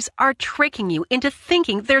companies are tricking you into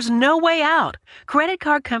thinking there's no way out. Credit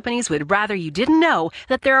card companies would rather you didn't know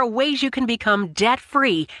that there are ways you can become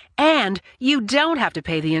debt-free and you don't have to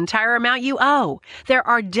pay the entire amount you owe. There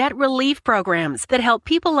are debt relief programs that help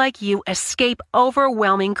people like you escape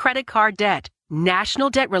overwhelming credit card debt. National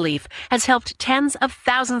Debt Relief has helped tens of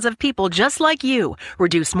thousands of people just like you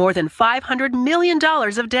reduce more than $500 million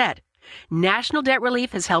of debt. National Debt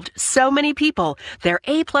Relief has helped so many people, they're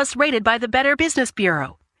A+ rated by the Better Business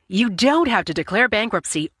Bureau. You don't have to declare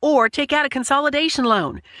bankruptcy or take out a consolidation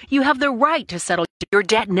loan. You have the right to settle your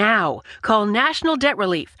debt now. Call National Debt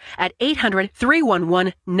Relief at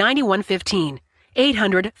 800-311-9115.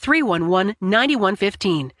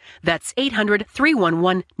 800-311-9115. That's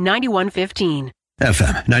 800-311-9115.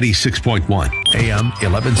 FM 96.1, AM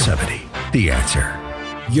 1170. The Answer.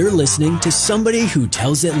 You're listening to somebody who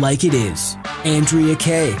tells it like it is. Andrea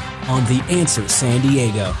Kaye on The Answer San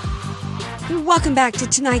Diego. Welcome back to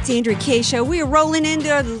tonight's Andrea Kaye Show. We are rolling into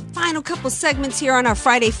the final couple segments here on our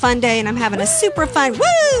Friday Fun Day, and I'm having a super fun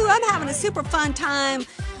time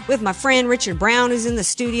with my friend Richard Brown, who's in the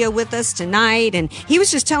studio with us tonight. And he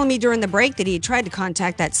was just telling me during the break that he had tried to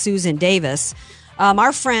contact that Susan Davis.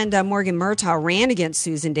 Our friend Morgan Murtaugh ran against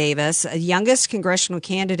Susan Davis, a youngest congressional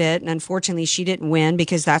candidate, and unfortunately she didn't win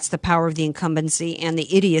because that's the power of the incumbency and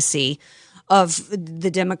the idiocy of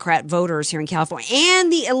the Democrat voters here in California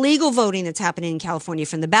and the illegal voting that's happening in California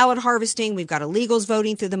from the ballot harvesting. We've got illegals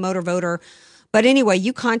voting through the motor voter. But anyway,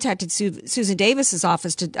 you contacted Susan Davis's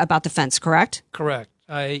office about the fence, correct? Correct.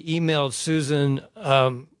 I emailed Susan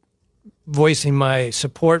voicing my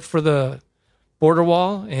support for the border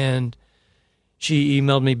wall, and she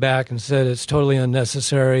emailed me back and said it's totally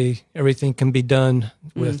unnecessary. Everything can be done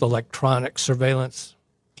with electronic surveillance.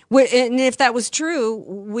 And if that was true,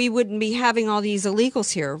 we wouldn't be having all these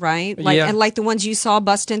illegals here, right? And like the ones you saw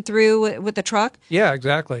busting through with the truck? Yeah,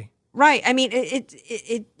 exactly. Right. I mean,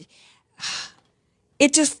 it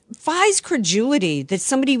just defies credulity that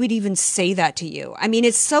somebody would even say that to you. I mean,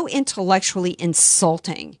 it's so intellectually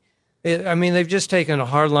insulting. They've just taken a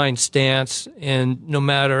hardline stance, and no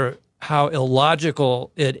matter how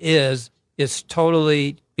illogical it is, it's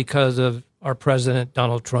totally because of our president,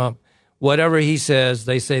 Donald Trump. Whatever he says,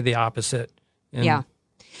 they say the opposite. And yeah.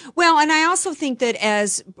 Well, and I also think that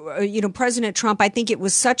as, President Trump, I think it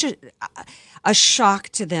was such a shock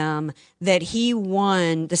to them that he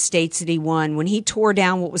won the states that he won. When he tore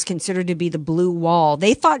down what was considered to be the blue wall,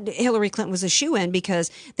 they thought Hillary Clinton was a shoo-in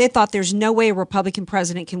because they thought there's no way a Republican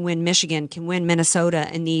president can win Michigan, can win Minnesota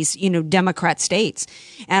and these, Democrat states.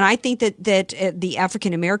 And I think that the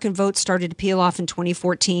African-American vote started to peel off in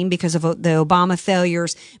 2014 because of the Obama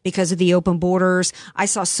failures, because of the open borders. I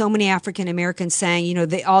saw so many African-Americans saying,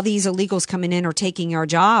 all these illegals coming in are taking our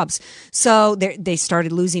jobs. So they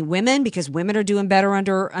started losing women because women are doing better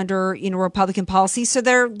under Republican policy. So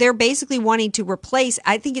they're basically wanting to replace.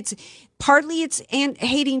 I think it's partly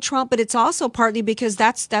hating Trump, but it's also partly because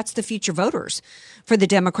that's the future voters for the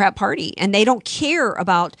Democrat Party, and they don't care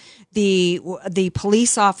about the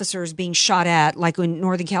police officers being shot at, like in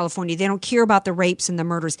Northern California. They don't care about the rapes and the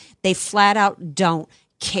murders. They flat out don't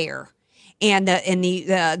care. And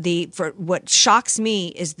for what shocks me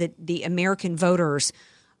is that the American voters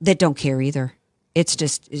that don't care either. It's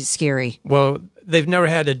scary. Well, they've never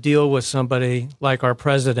had to deal with somebody like our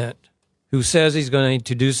president who says he's going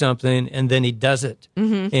to do something and then he does it.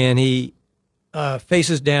 Mm-hmm. And he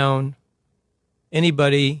faces down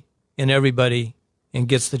anybody and everybody and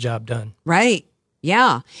gets the job done. Right.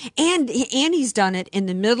 Yeah. And he's done it in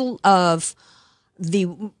the middle of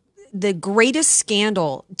the greatest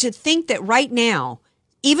scandal to think that right now,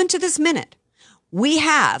 even to this minute, we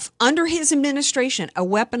have, under his administration, a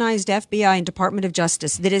weaponized FBI and Department of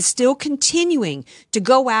Justice that is still continuing to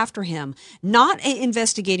go after him, not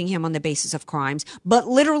investigating him on the basis of crimes, but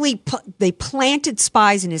literally they planted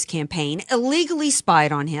spies in his campaign, illegally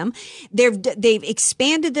spied on him. They've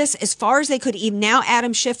expanded this as far as they could. Even now,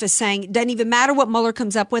 Adam Schiff is saying it doesn't even matter what Mueller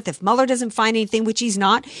comes up with. If Mueller doesn't find anything, which he's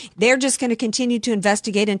not, they're just going to continue to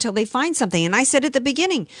investigate until they find something. And I said at the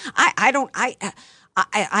beginning,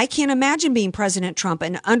 I can't imagine being President Trump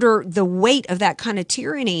and under the weight of that kind of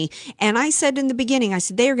tyranny. And I said in the beginning, I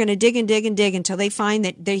said, they are going to dig and dig and dig until they find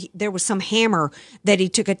that there was some hammer that he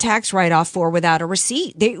took a tax write-off for without a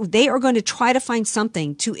receipt. They are going to try to find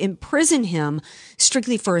something to imprison him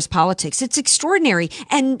strictly for his politics. It's extraordinary.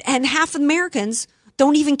 And half of Americans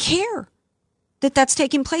don't even care that that's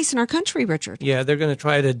taking place in our country, Richard. Yeah, they're going to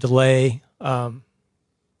try to delay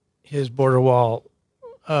his border wall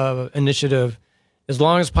initiative as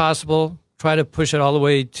long as possible, try to push it all the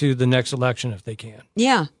way to the next election if they can.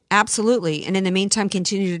 Yeah, absolutely. And in the meantime,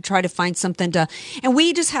 continue to try to find something and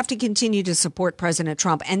we just have to continue to support President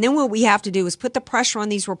Trump. And then what we have to do is put the pressure on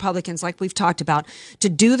these Republicans, like we've talked about, to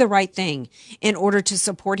do the right thing in order to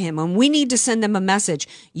support him. And we need to send them a message.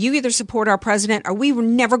 You either support our president or we were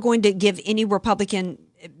never going to give any Republican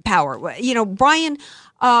power. You know, Brian,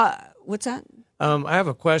 what's that? I have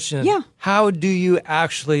a question. Yeah. How do you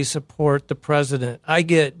actually support the president? I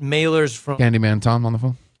get mailers from Candyman Tom on the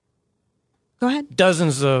phone. Go ahead.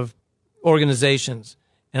 Dozens of organizations,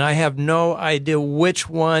 and I have no idea which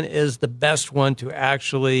one is the best one to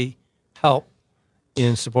actually help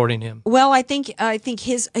in supporting him. Well, I think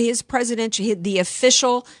his presidential, the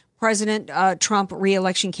official President Trump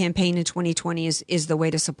re-election campaign in 2020 is the way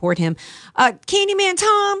to support him. Candyman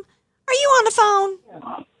Tom, are you on the phone?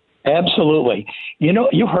 Absolutely. You know,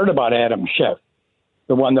 you heard about Adam Schiff,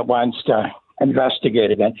 the one that wants to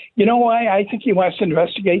investigate again. You know why I think he wants to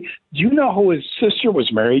investigate? Do you know who his sister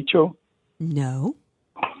was married to? No.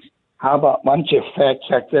 How about, why don't you fact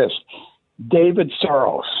check this? David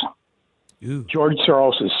Soros. Ooh. George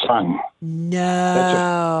Soros' son.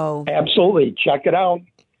 No. Absolutely. Check it out.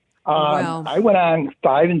 Wow. I went on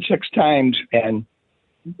 5 and 6 times, and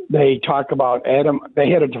they talk about Adam.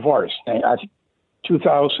 They had a divorce. I think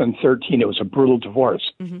 2013, it was a brutal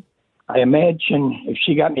divorce. Mm-hmm. I imagine if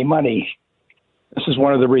she got any money, this is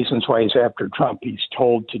one of the reasons why he's after Trump. He's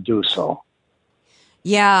told to do so.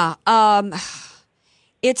 Yeah.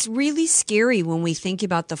 It's really scary when we think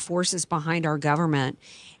about the forces behind our government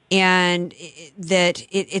and that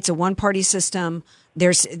it's a one-party system.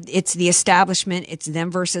 It's the establishment. It's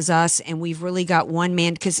them versus us. And we've really got one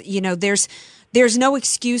man because, you know, there's no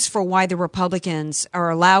excuse for why the Republicans are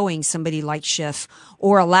allowing somebody like Schiff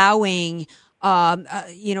or allowing,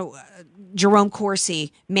 Jerome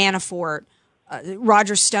Corsi, Manafort,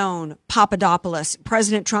 Roger Stone, Papadopoulos,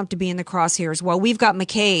 President Trump to be in the crosshairs. Well, we've got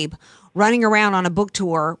McCabe running around on a book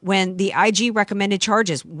tour when the IG recommended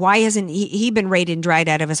charges. Why hasn't he been raided and dragged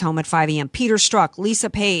out of his home at 5 a.m.? Peter Strzok, Lisa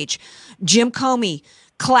Page, Jim Comey,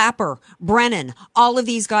 Clapper, Brennan, all of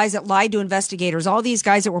these guys that lied to investigators, all these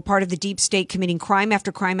guys that were part of the deep state committing crime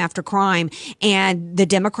after crime after crime. And the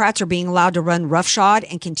Democrats are being allowed to run roughshod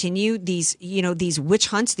and continue these witch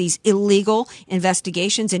hunts, these illegal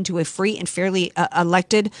investigations into a free and fairly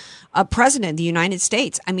elected president of the United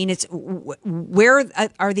States. I mean, where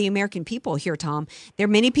are the American people here, Tom? There are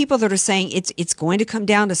many people that are saying it's going to come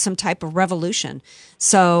down to some type of revolution.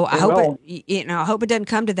 So I hope it doesn't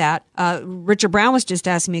come to that. Richard Brown was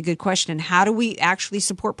just asking me a good question. How do we actually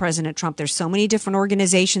support President Trump? There's so many different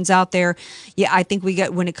organizations out there. Yeah, I think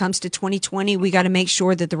when it comes to 2020, we got to make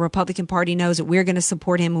sure that the Republican Party knows that we're going to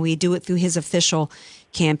support him and we do it through his official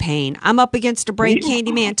campaign. I'm up against a break.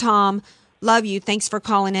 Candyman Tom, love you. Thanks for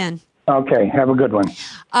calling in. Okay, have a good one.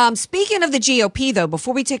 Speaking of the GOP, though,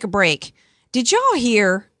 before we take a break, did y'all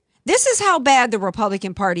hear? This is how bad the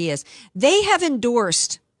Republican Party is. They have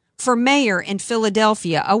endorsed for mayor in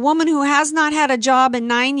Philadelphia a woman who has not had a job in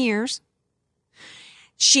 9 years.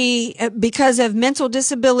 She, because of mental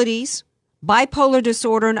disabilities, bipolar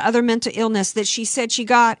disorder, and other mental illness that she said she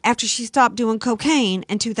got after she stopped doing cocaine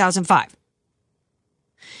in 2005.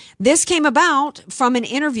 This came about from an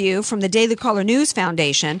interview from the Daily Caller News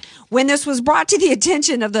Foundation. When this was brought to the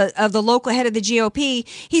attention of the local head of the GOP,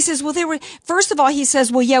 he says, first of all, he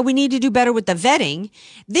says, well, yeah, we need to do better with the vetting.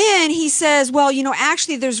 Then he says, well,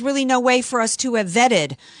 actually, there's really no way for us to have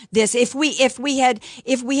vetted this. If we had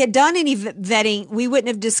done any vetting, we wouldn't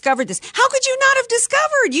have discovered this. How could you not have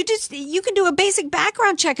discovered? You can do a basic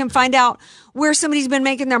background check and find out where somebody's been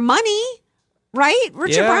making their money, right?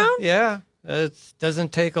 Richard Brown? Yeah. It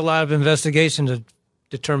doesn't take a lot of investigation to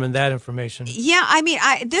determine that information. Yeah, I mean,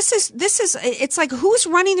 this is. It's like, who's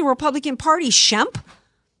running the Republican Party? Shemp.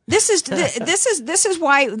 This is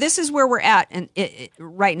where we're at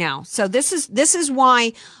right now. So this is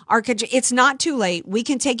why it's not too late. We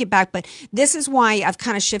can take it back, but this is why I've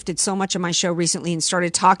kind of shifted so much of my show recently and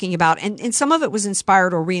started talking about, and some of it was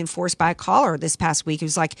inspired or reinforced by a caller this past week. It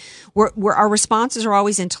was like, our responses are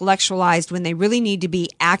always intellectualized when they really need to be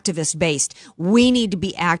activist based. We need to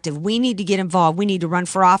be active. We need to get involved. We need to run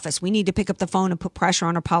for office. We need to pick up the phone and put pressure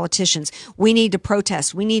on our politicians. We need to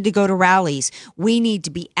protest. We need to go to rallies. We need to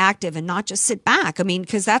be active and not just sit back. I mean,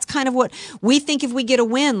 because that's kind of what we think. If we get a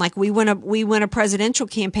win, like we win a presidential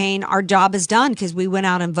campaign, our job is done because we went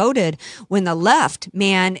out and voted. When the left,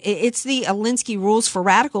 man, it's the Alinsky rules for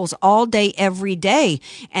radicals all day, every day,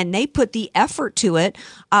 and they put the effort to it.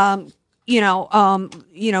 While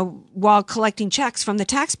collecting checks from the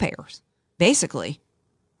taxpayers, basically,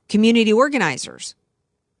 community organizers.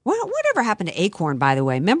 Whatever happened to Acorn, by the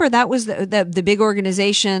way? Remember, that was the big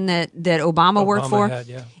organization that Obama worked for? Had,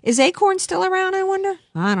 yeah. Is Acorn still around, I wonder?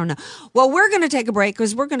 I don't know. Well, we're going to take a break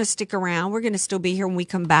because we're going to stick around. We're going to still be here when we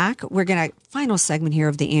come back. We're going to final segment here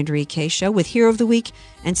of the Andrea Kaye Show with Hero of the Week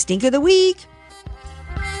and Stink of the Week.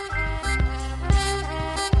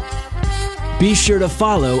 Be sure to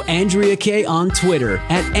follow Andrea Kaye on Twitter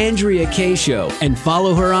at Andrea Kaye Show and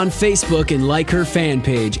follow her on Facebook and like her fan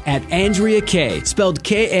page at Andrea Kaye, spelled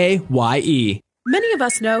Kaye. Many of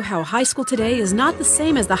us know how high school today is not the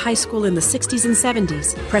same as the high school in the 60s and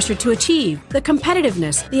 70s. Pressure to achieve, the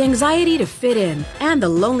competitiveness, the anxiety to fit in, and the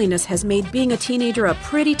loneliness has made being a teenager a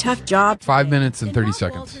pretty tough job. 5 minutes and 30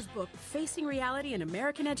 seconds. Facing Reality in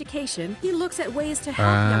American Education, he looks at ways to help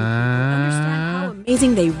young people understand how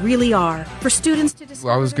amazing they really are. For students to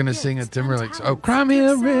discover I was going to sing a Timberlake's Cry Me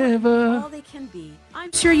a River. All they can be.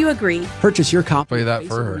 I'm sure you agree. Purchase your copy Play that of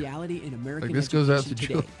for Facing her. Reality in American Like, this goes out to Education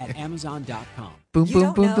Julie. today at Amazon.com. Boom, You boom,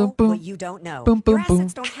 don't boom, know boom, boom. what you don't know. Boom, boom, Your boom.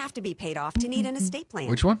 assets don't have to be paid off to need an estate plan.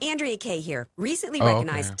 Which one? Andrea Kaye here. Recently Oh, okay.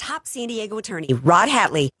 recognized top San Diego attorney Rod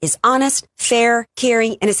Hatley is honest, fair,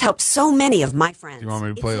 caring, and has helped so many of my friends. Do you want me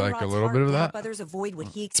to It's play in like a Rod's little heart bit of to that? help others avoid what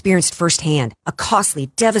he experienced firsthand, a costly,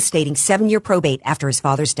 devastating 7-year probate after his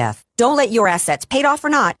father's death. Don't let your assets, paid off or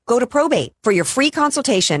not, go to probate. For your free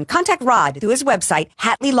consultation, contact Rod through his website,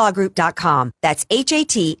 HatleyLawGroup.com. That's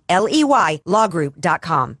HATLEY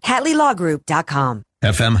lawgroup.com. HatleyLawGroup.com.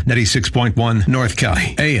 FM 96.1 North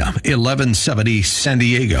County, AM 1170 San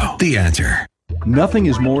Diego. The Answer. Nothing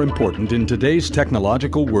is more important in today's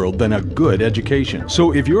technological world than a good education.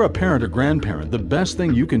 So if you're a parent or grandparent, the best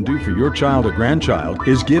thing you can do for your child or grandchild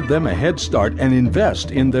is give them a head start and invest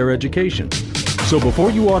in their education. So before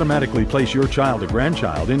you automatically place your child or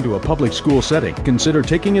grandchild into a public school setting, consider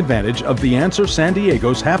taking advantage of The Answer San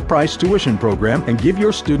Diego's half-price tuition program and give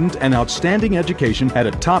your student an outstanding education at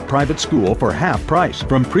a top private school for half price.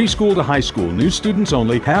 From preschool to high school, new students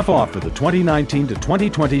only, half off for the 2019 to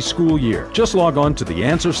 2020 school year. Just log on to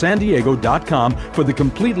theanswersandiego.com for the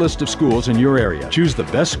complete list of schools in your area. Choose the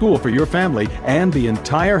best school for your family, and the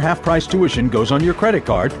entire half-price tuition goes on your credit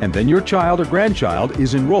card, and then your child or grandchild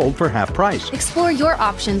is enrolled for half price. Explore your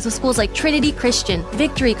options with schools like Trinity Christian,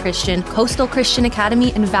 Victory Christian, Coastal Christian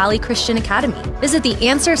Academy, and Valley Christian Academy. Visit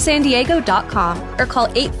theanswersandiego.com or call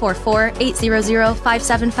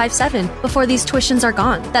 844-800-5757 before these tuitions are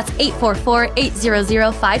gone. That's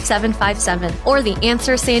 844-800-5757 or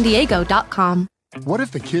theanswersandiego.com. What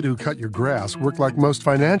if the kid who cut your grass worked like most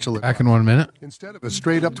financial? Back in 1 minute. Instead of a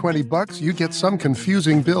straight up $20, you get some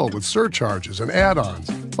confusing bill with surcharges and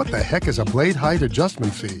add-ons. What the heck is a blade height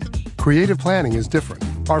adjustment fee? Creative planning is different.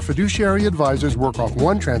 Our fiduciary advisors work off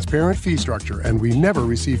one transparent fee structure, and we never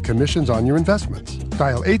receive commissions on your investments.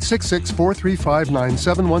 Dial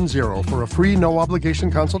 866-435-9710 for a free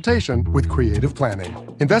no-obligation consultation with Creative Planning.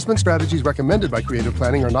 Investment strategies recommended by Creative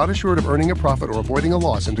Planning are not assured of earning a profit or avoiding a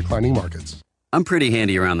loss in declining markets. I'm pretty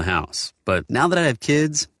handy around the house, but now that I have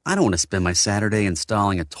kids, I don't want to spend my Saturday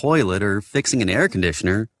installing a toilet or fixing an air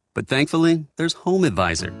conditioner. But thankfully, there's Home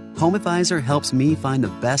Advisor. Home Advisor helps me find the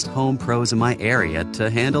best home pros in my area to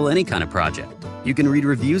handle any kind of project. You can read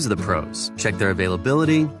reviews of the pros, check their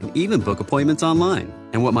availability, and even book appointments online.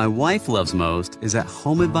 And what my wife loves most is that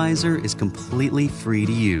Home Advisor is completely free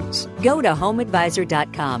to use. Go to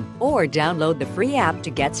homeadvisor.com or download the free app to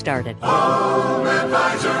get started. Home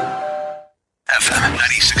Advisor. FM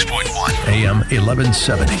 96.1, AM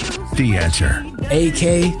 1170. The Answer.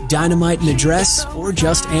 AK, Dynamite, and Address, or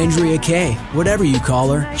just Andrea Kaye. Whatever you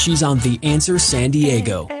call her, she's on The Answer San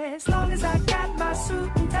Diego.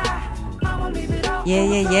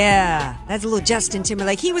 Yeah. That's a little Justin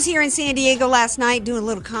Timberlake. He was here in San Diego last night doing a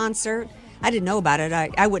little concert. I didn't know about it.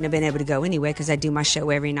 I wouldn't have been able to go anyway because I do my show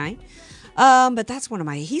every night. But that's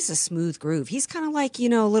he's a smooth groove. He's kind of like,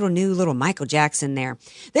 little Michael Jackson there.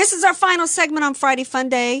 This is our final segment on Friday Fun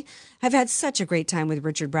Day. I've had such a great time with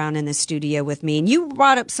Richard Brown in the studio with me. And you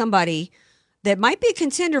brought up somebody that might be a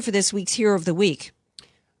contender for this week's Hero of the Week.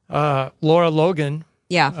 Laura Logan.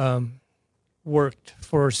 Yeah. Worked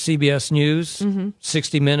for CBS News,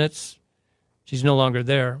 60 Minutes. She's no longer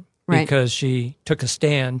there because she took a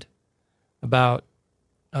stand about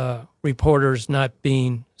reporters not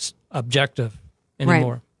being objective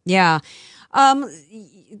anymore. Right. Yeah.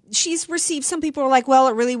 She's received, some people are like, well,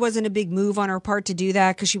 it really wasn't a big move on her part to do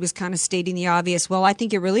that because she was kind of stating the obvious. Well, I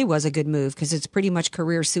think it really was a good move because it's pretty much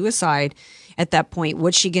career suicide at that point.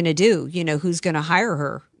 What's she going to do? Who's going to hire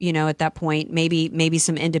her? At that point, maybe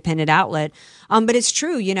some independent outlet. But it's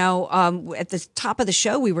true, at the top of the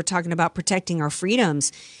show, we were talking about protecting our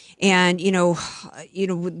freedoms. And,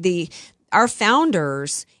 our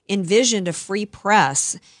founders envisioned a free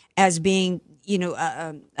press as being,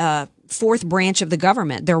 fourth branch of the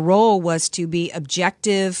government. Their role was to be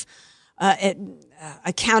objective,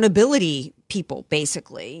 accountability people,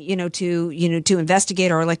 basically, to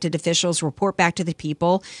investigate our elected officials, report back to the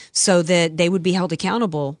people so that they would be held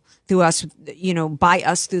accountable through us, by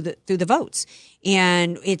us through the votes.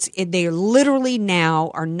 And they literally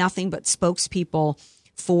now are nothing but spokespeople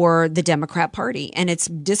for the Democrat Party. And it's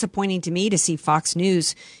disappointing to me to see Fox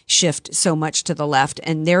News shift so much to the left,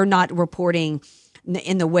 and they're not reporting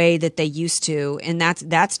in the way that they used to. And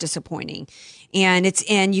that's disappointing.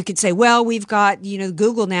 And you could say, well, we've got,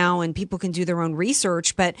 Google now and people can do their own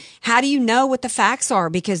research, but how do you know what the facts are?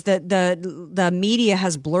 Because the media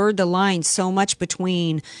has blurred the line so much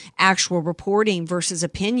between actual reporting versus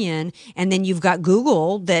opinion. And then you've got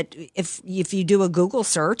Google that if you do a Google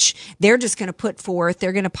search, they're just going to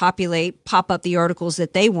they're going to pop up the articles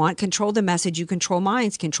that they want, control the message, you control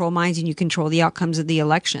minds, and you control the outcomes of the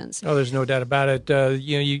elections. Oh, there's no doubt about it.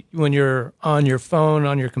 When you're on your phone,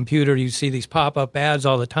 on your computer, you see these pop-up ads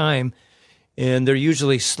all the time, and they're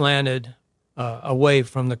usually slanted away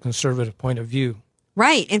from the conservative point of view.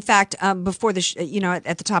 Right. In fact, before at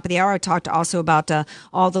the top of the hour, I talked also about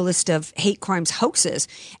all the list of hate crimes hoaxes.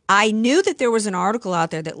 I knew that there was an article out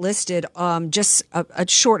there that listed just a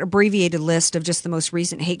short abbreviated list of just the most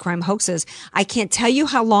recent hate crime hoaxes. I can't tell you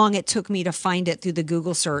how long it took me to find it through the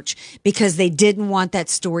Google search because they didn't want that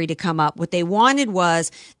story to come up. What they wanted was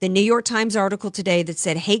the New York Times article today that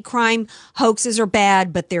said hate crime hoaxes are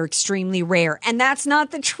bad, but they're extremely rare. And that's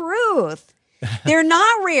not the truth. They're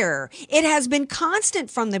not rare. It has been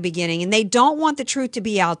constant from the beginning, and they don't want the truth to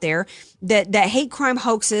be out there that hate crime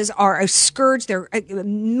hoaxes are a scourge. They're a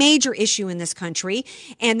major issue in this country,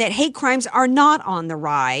 and that hate crimes are not on the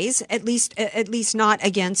rise, at least not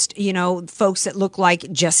against, folks that look like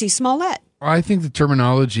Jussie Smollett. Well, I think the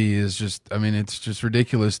terminology is it's just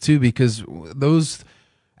ridiculous too, because those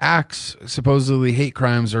acts, supposedly hate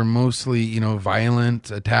crimes, are mostly, violent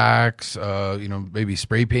attacks, maybe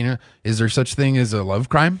spray paint. Is there such thing as a love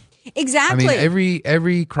crime? Exactly. I mean,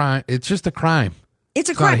 every crime, it's just a crime. It's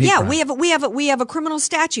a crime. Yeah, crime. We have a criminal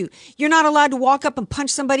statute. You're not allowed to walk up and punch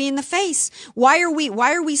somebody in the face. Why are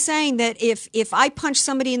we saying that if I punch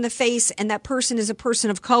somebody in the face and that person is a person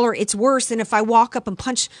of color, it's worse than if I walk up and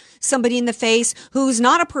punch somebody in the face who's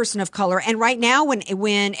not a person of color? And right now,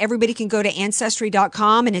 when everybody can go to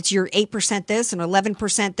Ancestry.com and it's your 8% this and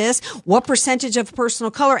 11% this, what percentage of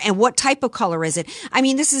personal color and what type of color is it? I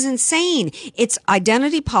mean, this is insane. It's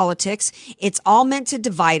identity politics. It's all meant to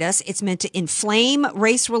divide us. It's meant to inflame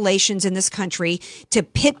race relations in this country, to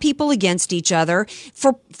pit people against each other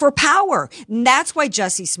for power. And that's why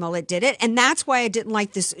Jussie Smollett did it. And that's why I didn't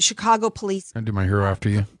like this Chicago police. I do my hero after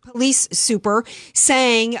you. Police super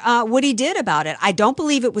saying what he did about it. I don't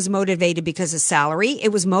believe it was motivated because of salary.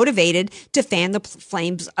 It was motivated to fan the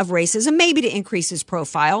flames of racism, maybe to increase his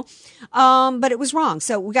profile. But it was wrong.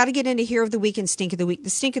 So we got to get into Hero of the Week and Stink of the Week.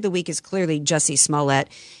 The Stink of the Week is clearly Jussie Smollett.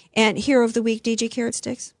 And Hero of the Week, DJ Carrot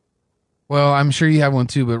Sticks. Well, I'm sure you have one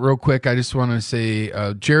too, but real quick, I just want to say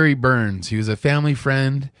Jerry Burns. He was a family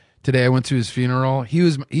friend. Today I went to his funeral.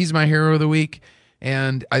 He's my hero of the week,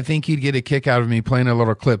 and I think he'd get a kick out of me playing a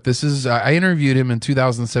little clip. This is I interviewed him in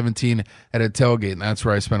 2017 at a tailgate, and that's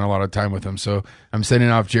where I spent a lot of time with him. So I'm sending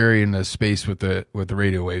off Jerry in the space with the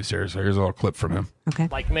radio waves here. So here's a little clip from him. Okay.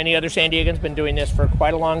 Like many other San Diegans, been doing this for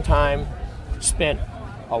quite a long time. Spent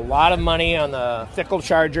a lot of money on the fickle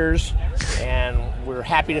Chargers, and we're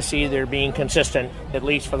happy to see they're being consistent, at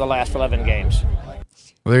least for the last 11 games.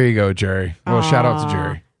 Well, there you go, Jerry. Well, shout out to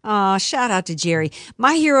Jerry. Shout out to Jerry.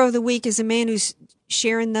 My hero of the week is a man who's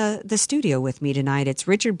sharing the studio with me tonight. It's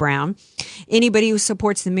Richard Brown. Anybody who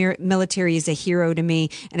supports the military is a hero to me,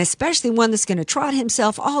 and especially one that's going to trot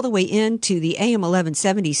himself all the way into the AM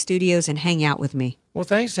 1170 studios and hang out with me. Well,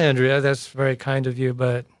 thanks, Andrea. That's very kind of you,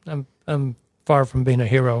 but I'm far from being a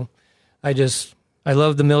hero. I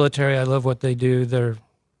love the military. I love what they do. They're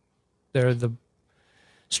the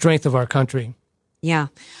strength of our country. Yeah,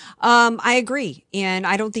 I agree. And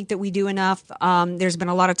I don't think that we do enough. There's been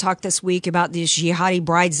a lot of talk this week about these jihadi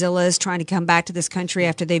bridezillas trying to come back to this country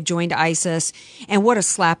after they've joined ISIS. And what a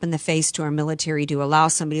slap in the face to our military to allow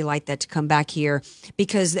somebody like that to come back here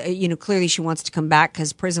because, clearly she wants to come back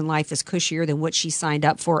because prison life is cushier than what she signed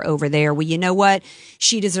up for over there. Well, you know what?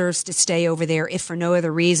 She deserves to stay over there, if for no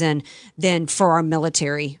other reason than for our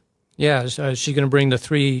military. Yeah, is she going to bring the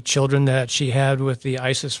 3 children that she had with the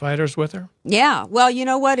ISIS fighters with her? Yeah. Well, you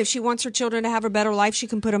know what? If she wants her children to have a better life, she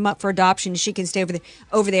can put them up for adoption. She can stay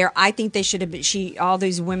over there. I think they should have. All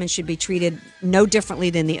these women should be treated no differently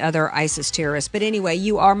than the other ISIS terrorists. But anyway,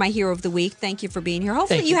 you are my hero of the week. Thank you for being here.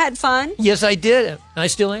 Hopefully you had fun. Yes, I did. I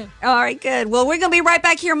still am. All right, good. Well, we're going to be right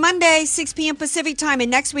back here Monday, 6 p.m. Pacific time. And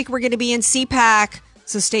next week, we're going to be in CPAC.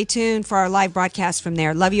 So stay tuned for our live broadcast from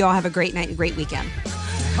there. Love you all. Have a great night and a great weekend.